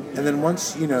 And then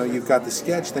once, you know, you've got the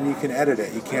sketch, then you can edit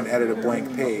it. You can't edit a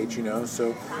blank page, you know.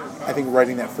 So I think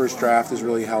writing that first draft is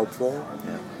really helpful.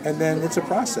 Yeah. And then it's a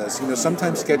process. You know,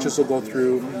 sometimes sketches will go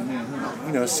through,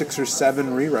 you know, 6 or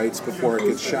 7 rewrites before it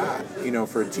gets shot, you know,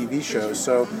 for a TV show.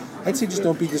 So I'd say just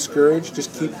don't be discouraged.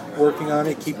 Just keep working on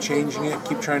it, keep changing it,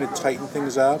 keep trying to tighten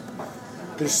things up.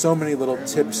 There's so many little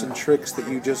tips and tricks that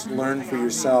you just learn for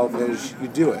yourself as you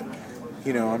do it.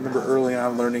 You know, I remember early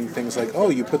on learning things like, oh,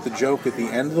 you put the joke at the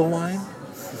end of the line.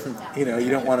 You know,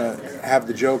 you don't want to have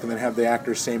the joke and then have the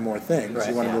actors say more things. Right,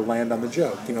 you want them to land on the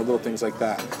joke. You know, little things like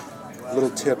that.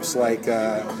 Little tips like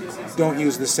don't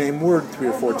use the same word 3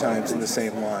 or 4 times in the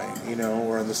same line, you know,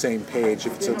 or on the same page.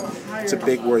 If it's a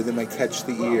big word that might catch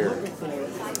the ear.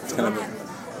 It's kind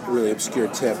of really obscure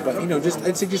tip, but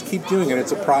I'd say just keep doing it.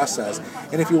 It's a process,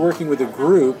 and if you're working with a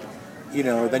group,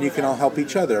 then you can all help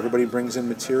each other. Everybody brings in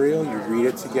material, you read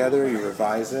it together, you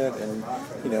revise it, and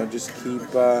just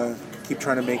keep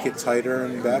trying to make it tighter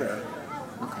and better.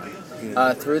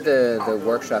 Through the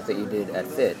workshop that you did at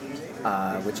FIT,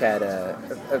 which had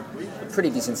a pretty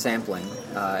decent sampling,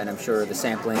 and I'm sure the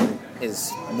sampling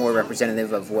is more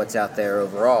representative of what's out there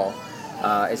overall.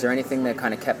 Is there anything that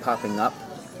kind of kept popping up?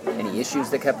 Any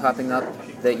issues that kept popping up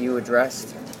that you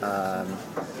addressed?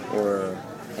 Or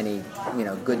any,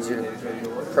 goods or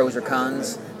pros or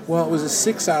cons? Well, it was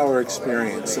a 6-hour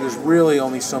experience, so there's really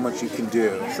only so much you can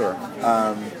do. Sure.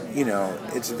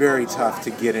 It's very tough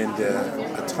to get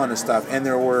into a ton of stuff, and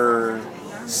there were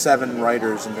 7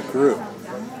 writers in the group.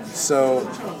 So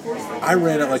I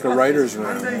ran it like a writer's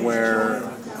room where,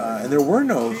 and there were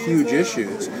no huge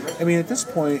issues. I mean, at this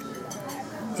point,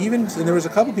 and there was a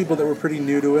couple people that were pretty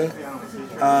new to it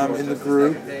in the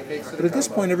group, but at this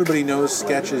point everybody knows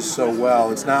sketches so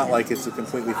well. It's not like it's a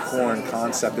completely foreign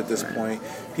concept at this point.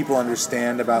 People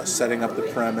understand about setting up the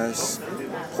premise,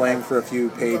 playing for a few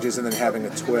pages and then having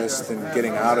a twist and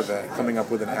getting out of it, coming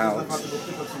up with an out.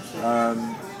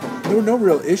 There were no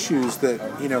real issues that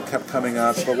kept coming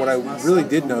up, but what I really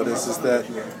did notice is that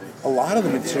a lot of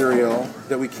the material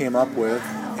that we came up with,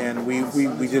 and we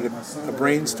did a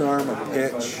brainstorm, a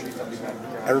pitch,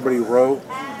 everybody wrote,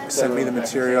 sent me the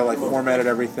material, I formatted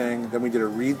everything, then we did a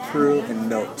read-through and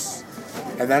notes.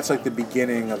 And that's like the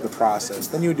beginning of the process.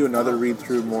 Then you would do another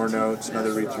read-through, more notes,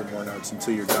 another read-through, more notes,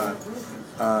 until you're done.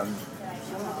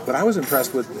 But I was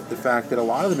impressed with the fact that a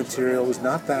lot of the material was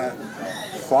not that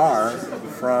far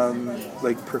from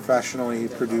like professionally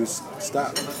produced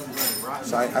stuff.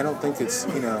 So I don't think it's,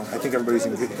 I think everybody's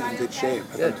in good shape.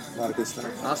 Good. A lot of good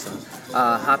stuff. Awesome.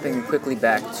 Hopping quickly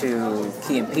back to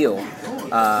Key and Peele,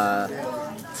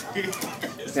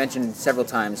 you mentioned several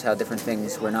times how different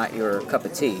things were not your cup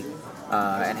of tea,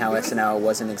 and how SNL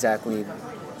wasn't exactly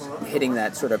hitting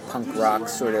that sort of punk rock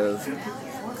sort of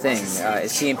thing.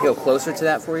 Is Key and Peele closer to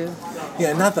that for you?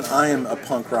 Yeah, not that I am a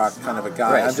punk rock kind of a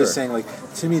guy. Right, I'm sure. just saying, like,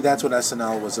 to me, that's what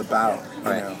SNL was about,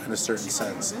 Right. in a certain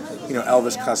sense.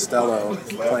 Elvis Costello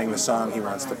playing the song he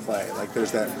wants to play. Like,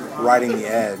 there's that riding the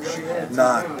edge,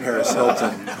 not Paris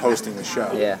Hilton hosting the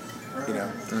show. Yeah.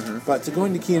 But to go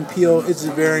into Key and Peele, it's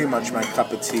very much my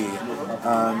cup of tea.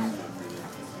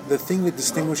 The thing that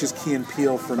distinguishes Key and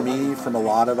Peele for me from a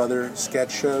lot of other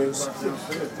sketch shows,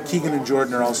 Keegan and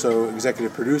Jordan are also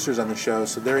executive producers on the show,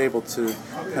 so they're able to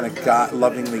kind of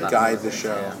lovingly guide the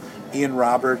show. Ian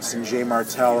Roberts and Jay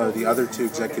Martell are the other 2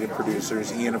 executive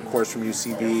producers. Ian, of course, from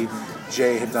UCB.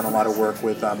 Jay had done a lot of work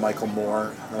with Michael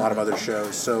Moore and a lot of other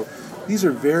shows. So these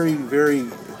are very, very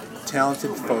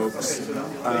talented folks.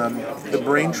 The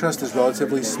brain trust is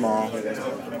relatively small.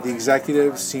 The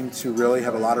executives seem to really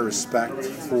have a lot of respect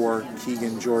for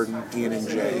Keegan, Jordan, Ian, and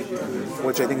Jay,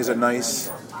 which I think is a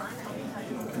nice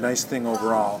thing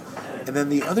overall. And then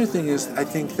the other thing is, I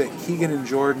think that Keegan and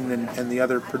Jordan and the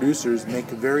other producers make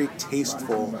very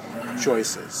tasteful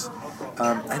choices.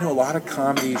 I know a lot of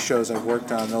comedy shows I've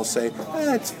worked on, they'll say,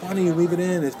 it's funny, leave it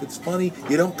in. If it's funny,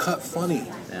 you don't cut funny.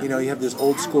 Yeah. You have this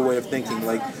old school way of thinking,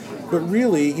 like, but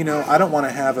really, I don't want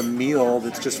to have a meal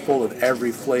that's just full of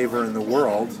every flavor in the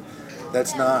world.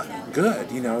 That's not good,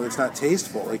 it's not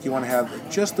tasteful. Like, you want to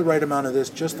have just the right amount of this,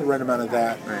 just the right amount of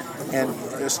that. Right. And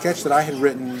a sketch that I had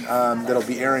written that'll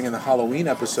be airing in the Halloween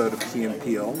episode of Key and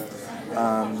Peele,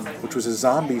 which was a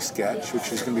zombie sketch,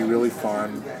 which is going to be really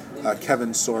fun. Kevin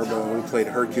Sorbo, who played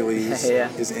Hercules, Yeah.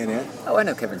 is in it. Oh, I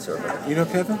know Kevin Sorbo. You know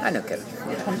Kevin? I know Kevin.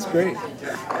 That's great.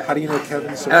 How do you know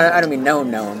Kevin Sorbo? I don't mean know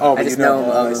him. Oh, I but just you know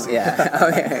know him. him. Yeah. Oh,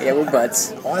 yeah, we're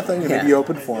buds. Oh, I thought you maybe Yeah.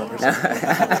 opened for him or something.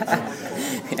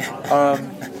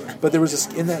 But there was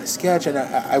in that sketch, and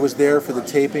I was there for the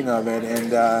taping of it,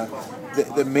 and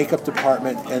the makeup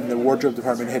department and the wardrobe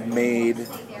department had made,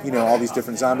 all these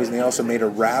different zombies, and they also made a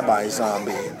rabbi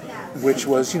zombie, which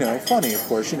was, funny, of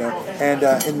course, And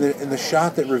in the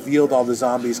shot that revealed all the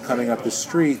zombies coming up the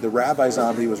street, the rabbi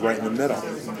zombie was right in the middle.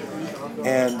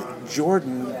 And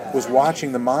Jordan was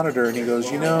watching the monitor, and he goes,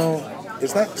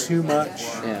 is that too much?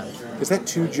 Yeah. Is that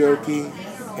too jokey?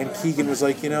 And Keegan was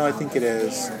like, I think it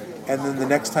is. And then the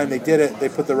next time they did it, they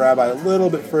put the rabbi a little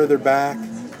bit further back.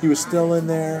 He was still in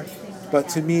there. But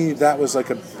to me, that was like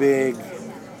a big,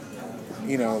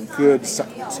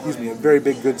 a very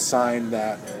big good sign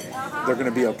that they're going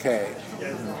to be okay.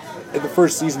 And the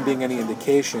first season being any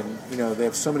indication, they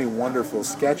have so many wonderful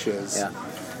sketches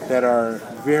that are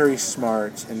very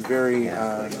smart and very,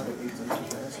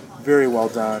 very well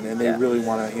done. And they really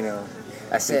want to,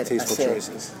 make tasteful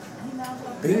choices.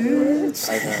 I know.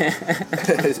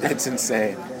 It's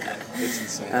insane. It's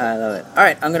insane. I love it. All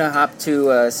right, I'm gonna hop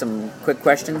to some quick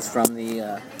questions from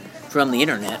the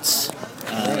internets.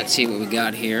 Let's see what we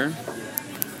got here,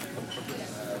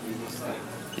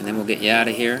 and then we'll get you out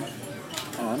of here.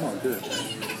 Oh, I'm all good.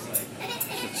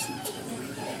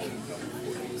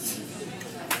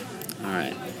 All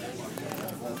right.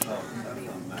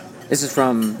 This is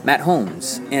from Matt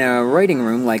Holmes. In a writing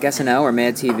room like SNL or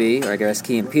Mad TV, or I guess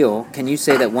Key and Peele, can you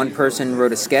say that one person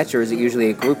wrote a sketch, or is it usually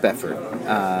a group effort?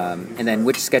 And then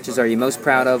which sketches are you most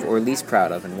proud of or least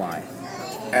proud of, and why?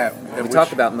 We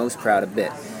talked about most proud a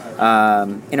bit.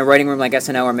 In a writing room like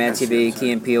SNL or Mad TV,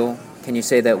 Key and Peele, can you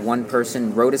say that one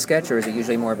person wrote a sketch, or is it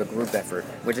usually more of a group effort?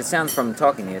 Which it sounds from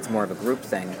talking to you, it's more of a group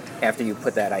thing after you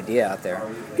put that idea out there.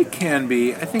 It can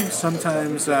be. I think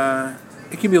sometimes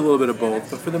it can be a little bit of both,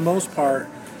 but for the most part,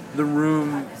 the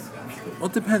room, well,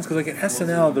 it depends, because like at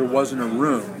SNL, there wasn't a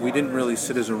room. We didn't really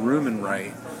sit as a room and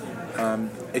write.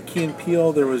 At Key and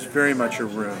Peele, there was very much a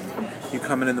room. You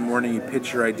come in the morning, you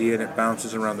pitch your idea, and it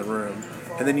bounces around the room.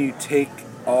 And then you take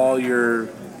all your,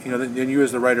 then you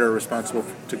as the writer are responsible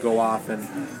to go off and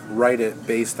write it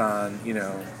based on,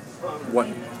 what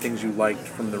things you liked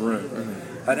from the room.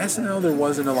 Mm-hmm. At SNL, there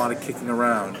wasn't a lot of kicking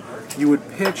around. You would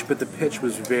pitch, but the pitch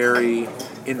was very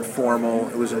informal.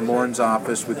 It was in Lauren's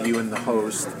office with you and the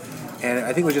host, and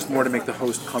I think it was just more to make the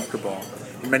host comfortable.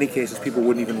 In many cases, people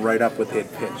wouldn't even write up what they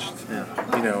had pitched, in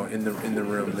the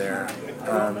room there.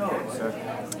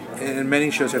 And many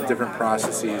shows have different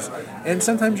processes, and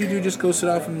sometimes you do just go sit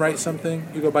off and write something.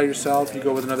 You go by yourself, you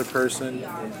go with another person.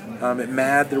 At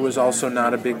Mad, there was also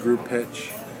not a big group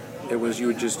pitch. It was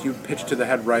you pitch to the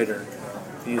head writer.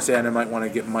 And you say, I might want to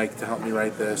get Mike to help me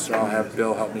write this, or I'll have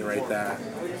Bill help me write that.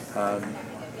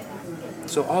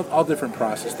 So all different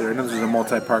process there. I know this is a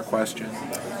multi-part question.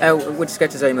 Which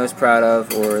sketches are you most proud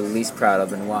of or least proud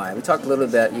of, and why? We talked a little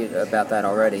bit about that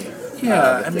already.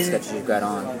 Yeah, the sketches you've got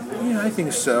on. Yeah, I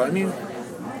think so. I mean,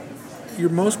 you're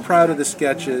most proud of the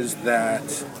sketches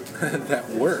that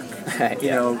that work.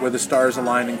 Where the stars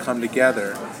align and come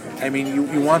together. I mean,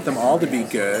 you want them all to be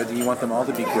good. You want them all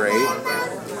to be great.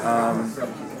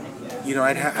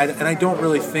 I don't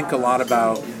really think a lot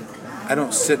about. I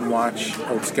don't sit and watch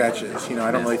old sketches.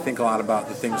 I don't really think a lot about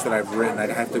the things that I've written. I'd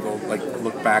have to go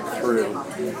look back through.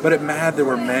 But at Mad, there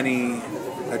were many.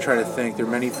 I try to think. There are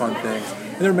many fun things.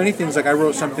 And there are many things like I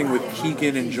wrote something with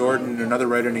Keegan and Jordan, and another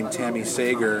writer named Tammy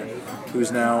Sager,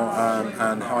 who's now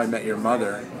on How I Met Your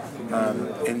Mother.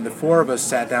 And the four of us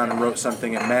sat down and wrote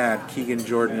something at Mad. Keegan,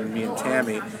 Jordan, and me and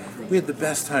Tammy. We had the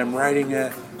best time writing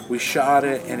it. We shot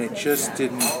it, and it just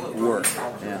didn't work.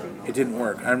 Yeah. It didn't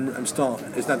work. I'm still.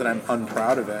 It's not that I'm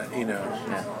unproud of it,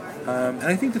 Yeah. And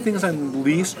I think the things I'm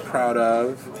least proud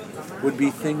of would be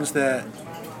things that,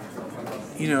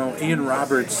 Ian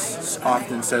Roberts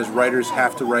often says writers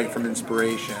have to write from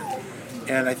inspiration,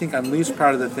 and I think I'm least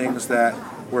proud of the things that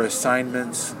were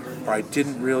assignments or I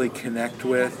didn't really connect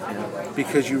with,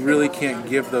 because you really can't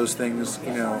give those things.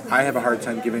 I have a hard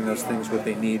time giving those things what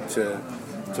they need to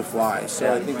fly.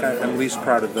 So I think I'm least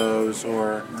proud of those,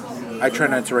 or I try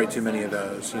not to write too many of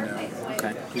those,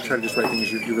 Okay. You try to just write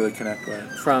things you really connect with.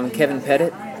 From Kevin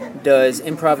Pettit, does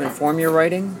improv inform your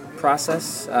writing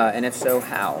process? And if so,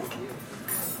 how?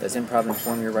 Does improv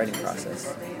inform your writing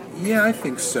process? Yeah, I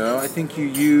think so. I think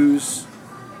improv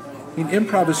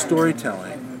is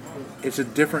storytelling. It's a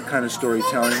different kind of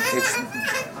storytelling. It's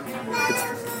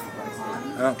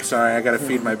oh, sorry, I gotta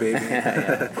feed my baby.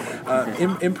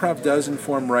 Improv does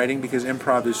inform writing because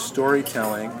improv is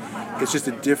storytelling. It's just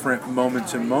a different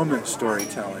moment-to-moment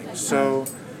storytelling. So,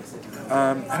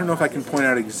 I don't know if I can point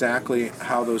out exactly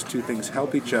how those two things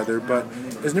help each other, but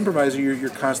as an improviser, you're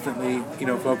constantly,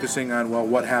 focusing on, well,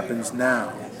 what happens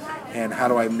now? And how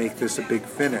do I make this a big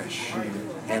finish?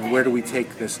 And where do we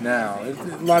take this now? A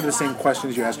lot of the same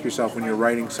questions you ask yourself when you're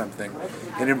writing something.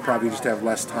 In improv, you just have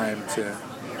less time to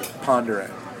ponder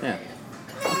it. Yeah.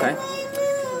 Okay.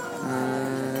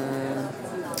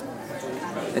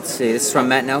 Let's see. This is from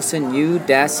Matt Nelson. You,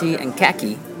 Dassey, and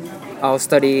Kaki all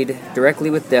studied directly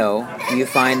with Dell. Do you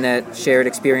find that shared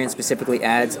experience specifically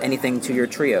adds anything to your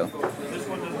trio?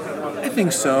 I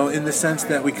think so, in the sense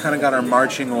that we kind of got our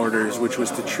marching orders, which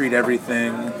was to treat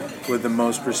everything with the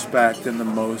most respect and the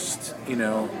most,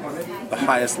 the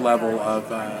highest level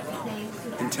of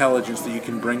intelligence that you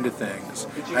can bring to things.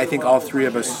 I think all three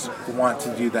of us want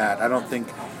to do that.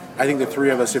 I think the three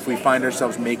of us, if we find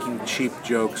ourselves making cheap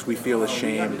jokes, we feel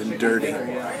ashamed and dirty.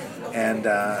 And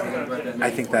I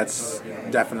think that's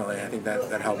definitely,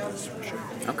 that helped us for sure.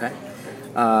 Okay.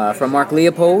 From Mark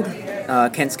Leopold,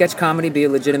 can sketch comedy be a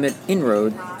legitimate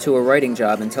inroad to a writing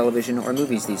job in television or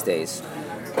movies these days?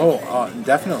 Oh,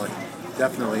 definitely.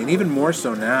 And even more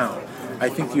so now. I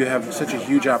think you have such a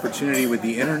huge opportunity with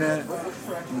the internet.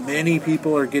 Many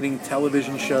people are getting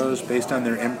television shows based on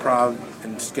their improv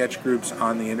and sketch groups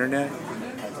on the internet.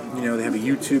 You know, they have a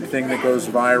YouTube thing that goes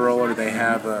viral, or they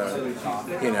have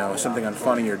something on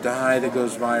Funny or Die that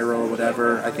goes viral, or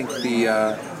whatever. I think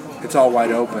it's all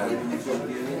wide open.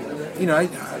 You know,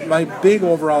 my big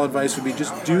overall advice would be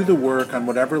just do the work on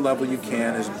whatever level you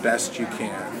can as best you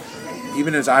can.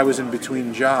 Even as I was in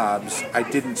between jobs, I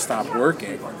didn't stop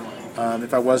working.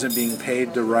 If I wasn't being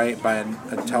paid to write by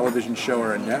a television show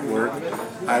or a network,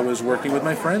 I was working with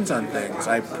my friends on things.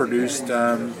 I produced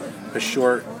a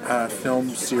short film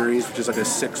series, which is like a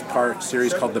 6-part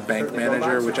series called The Bank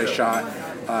Manager, which I shot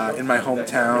in my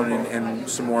hometown and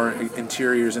some more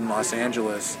interiors in Los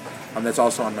Angeles. That's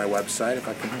also on my website, if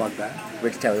I can plug that.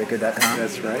 RichTellerico.com.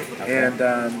 That's right. Okay.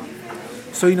 And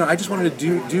so, you know, I just wanted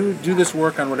to do this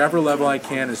work on whatever level I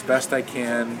can, as best I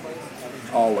can,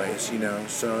 always, you know.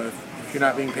 So if you're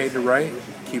not being paid to write,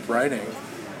 keep writing.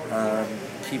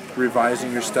 Keep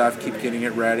revising your stuff, keep getting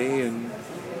it ready, and,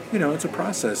 you know, it's a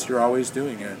process. You're always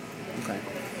doing it. Okay.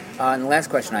 And the last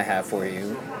question I have for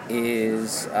you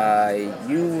is,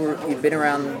 you've been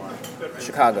around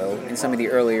Chicago in some of the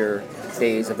earlier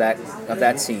days of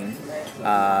that scene.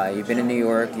 You've been in New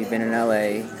York, you've been in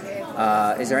LA.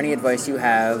 Is there any advice you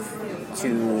have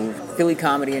to Philly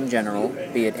comedy in general,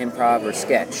 be it improv or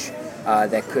sketch,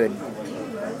 that could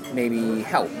maybe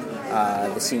help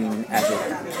the scene as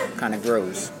it kind of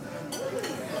grows?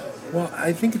 Well,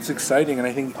 I think it's exciting, and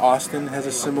I think Austin has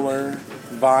a similar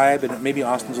vibe, and maybe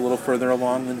Austin's a little further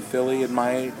along than Philly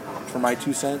for my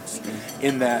 2 cents,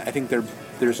 in that I think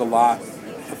there's a lot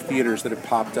of theaters that have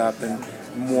popped up and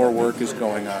more work is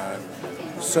going on.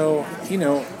 So, you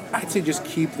know, I'd say just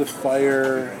keep the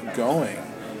fire going.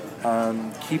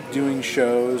 Keep doing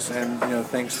shows, and, you know,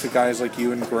 thanks to guys like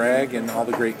you and Greg and all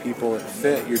the great people at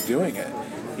FIT, you're doing it.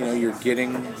 You know, you're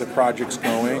getting the projects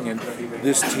going, and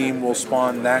this team will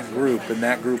spawn that group, and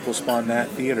that group will spawn that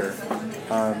theater.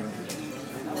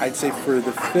 I'd say for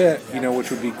the FIT, you know, which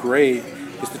would be great,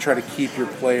 is to try to keep your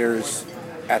players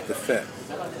at the FIT.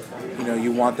 You know,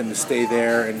 you want them to stay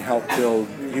there and help build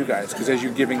you guys, because as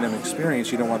you're giving them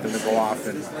experience, you don't want them to go off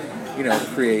and, you know,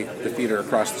 create the theater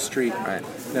across the street, right,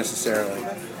 necessarily.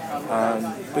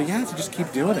 But yeah, to just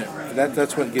keep doing it.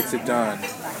 That's what gets it done.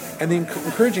 And the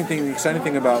encouraging thing, the exciting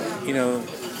thing about, you know,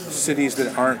 cities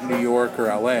that aren't New York or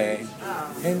LA,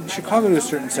 and Chicago to a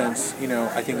certain sense, you know,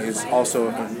 I think is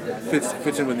also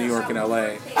fits in with New York and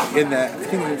LA, in that I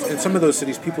think in some of those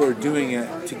cities people are doing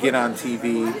it to get on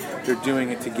TV, they're doing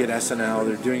it to get SNL,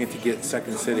 they're doing it to get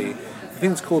Second City. The thing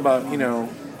that's cool about, you know,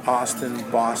 Austin,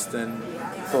 Boston,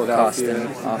 Philadelphia,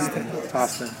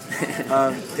 Austin,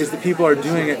 is that people are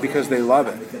doing it because they love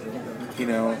it. You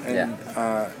know,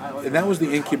 and that was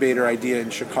the incubator idea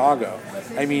in Chicago.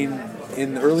 I mean,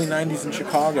 in the early 90s in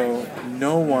Chicago,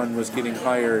 no one was getting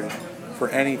hired for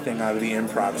anything out of the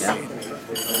improv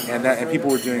scene. And people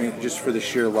were doing it just for the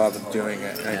sheer love of doing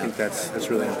it. And I think that's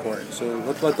really important. So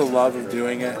let's let the love of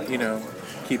doing it, you know,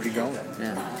 keep you going.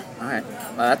 Yeah. All right.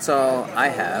 Well, that's all I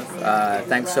have.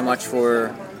 Thanks so much for,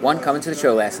 one, coming to the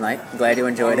show last night. Glad you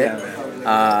enjoyed it.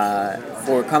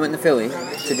 For coming to Philly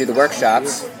to do the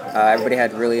workshops. Everybody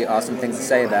had really awesome things to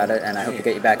say about it, and I hope to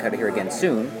get you back out of here again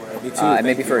soon. Me too. And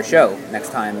maybe for a show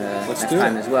next time. Let's next do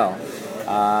time it. as well.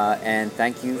 And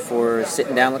thank you for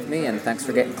sitting down with me, and thanks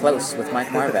for getting close with Mike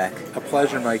Marbach. A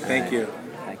pleasure, Mike. Thank you.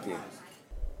 Thank you.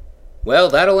 Well,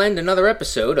 that'll end another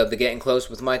episode of the Getting Close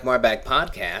with Mike Marbach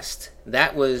podcast.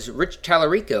 That was Rich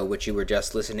Tallarico, which you were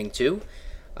just listening to.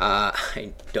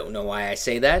 I don't know why I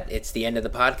say that. It's the end of the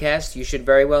podcast. You should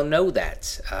very well know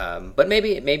that. But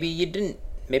maybe you didn't.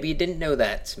 Maybe you didn't know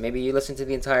that. Maybe you listened to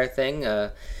the entire thing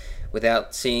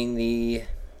without seeing the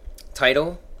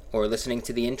title or listening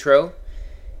to the intro,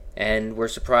 and were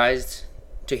surprised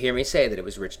to hear me say that it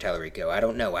was Rich Tallarico. I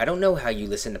don't know. I don't know how you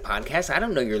listen to podcasts. I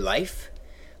don't know your life.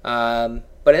 But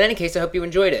in any case, I hope you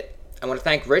enjoyed it. I want to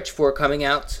thank Rich for coming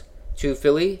out to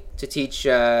Philly to teach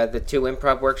the 2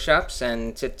 improv workshops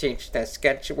and to teach the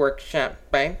sketch workshop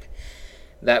bank.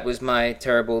 That was my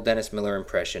terrible Dennis Miller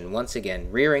impression, once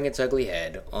again rearing its ugly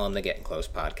head on the Getting Close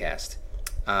podcast.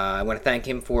 I want to thank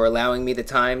him for allowing me the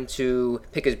time to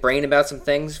pick his brain about some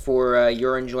things for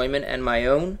your enjoyment and my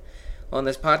own on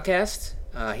this podcast.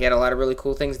 He had a lot of really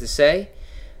cool things to say.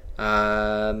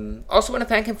 Also want to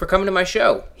thank him for coming to my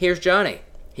show, Here's Johnny.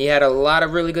 He had a lot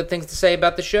of really good things to say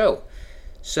about the show.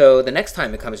 So the next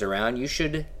time it comes around, you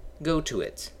should go to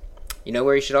it. You know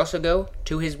where you should also go?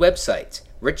 To his website,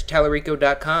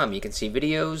 RichTallarico.com. You can see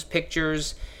videos,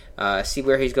 pictures, see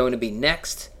where he's going to be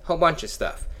next, a whole bunch of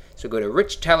stuff. So go to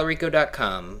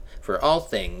RichTallarico.com for all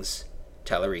things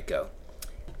Tallarico.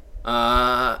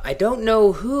 I don't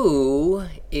know who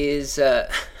is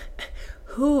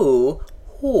who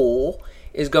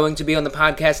is going to be on the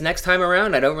podcast next time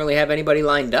around. I don't really have anybody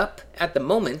lined up at the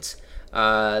moment,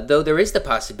 though there is the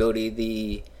possibility,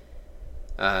 the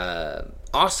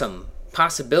awesome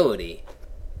possibility.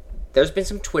 There's been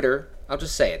some Twitter, I'll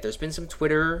just say it, there's been some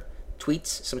Twitter tweets,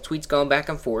 some tweets going back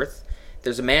and forth.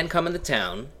 There's a man coming to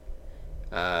town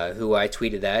who I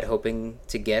tweeted at, hoping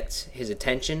to get his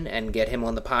attention and get him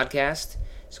on the podcast.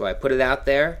 So I put it out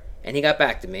there, and he got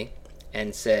back to me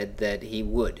and said that he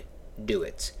would do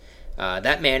it.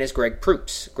 That man is Greg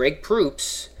Proops. Greg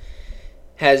Proops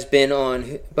has been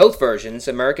on both versions,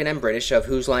 American and British, of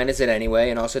Whose Line Is It Anyway,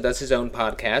 and also does his own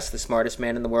podcast, the Smartest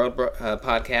Man in the World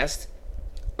podcast,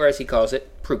 or as he calls it,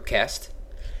 Proopcast.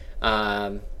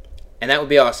 And that would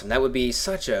be awesome. That would be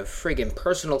such a friggin'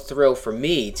 personal thrill for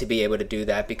me to be able to do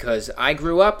that, because I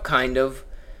grew up kind of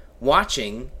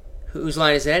watching Whose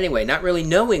Line Is It Anyway, not really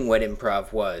knowing what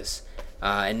improv was,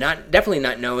 and definitely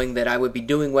not knowing that I would be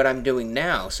doing what I'm doing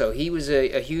now. So he was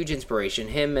a huge inspiration,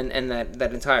 him and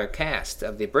that entire cast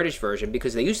of the British version,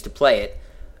 because they used to play it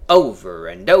over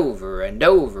and over and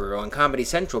over on Comedy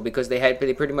Central, because they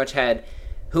pretty much had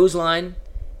Whose Line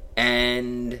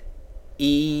and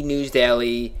E! News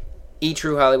Daily, E!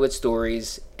 True Hollywood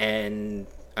Stories, and,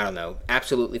 I don't know,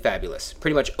 Absolutely Fabulous.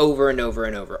 Pretty much over and over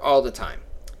and over, all the time.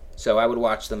 So I would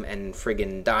watch them and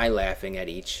friggin' die laughing at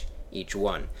each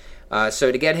one.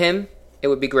 So to get him, it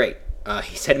would be great.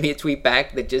 He sent me a tweet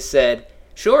back that just said,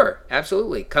 sure,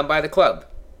 absolutely, come by the club.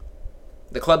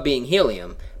 The club being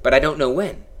Helium, but I don't know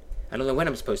when. I don't know when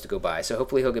I'm supposed to go by, so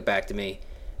hopefully he'll get back to me.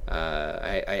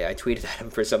 I tweeted at him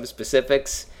for some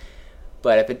specifics.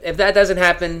 But if that doesn't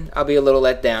happen, I'll be a little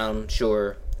let down,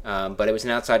 sure. But it was an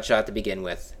outside shot to begin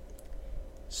with.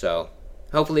 So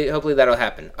hopefully that'll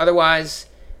happen. Otherwise,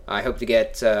 I hope to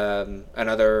get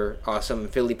another awesome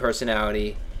Philly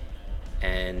personality,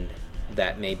 and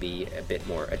that may be a bit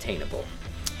more attainable.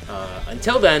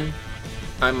 Until then,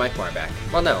 I'm Mike Marbach.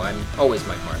 Well, no, I'm always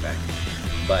Mike Marbach.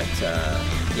 But,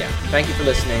 yeah, thank you for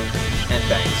listening, and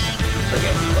thanks for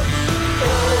getting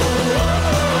close.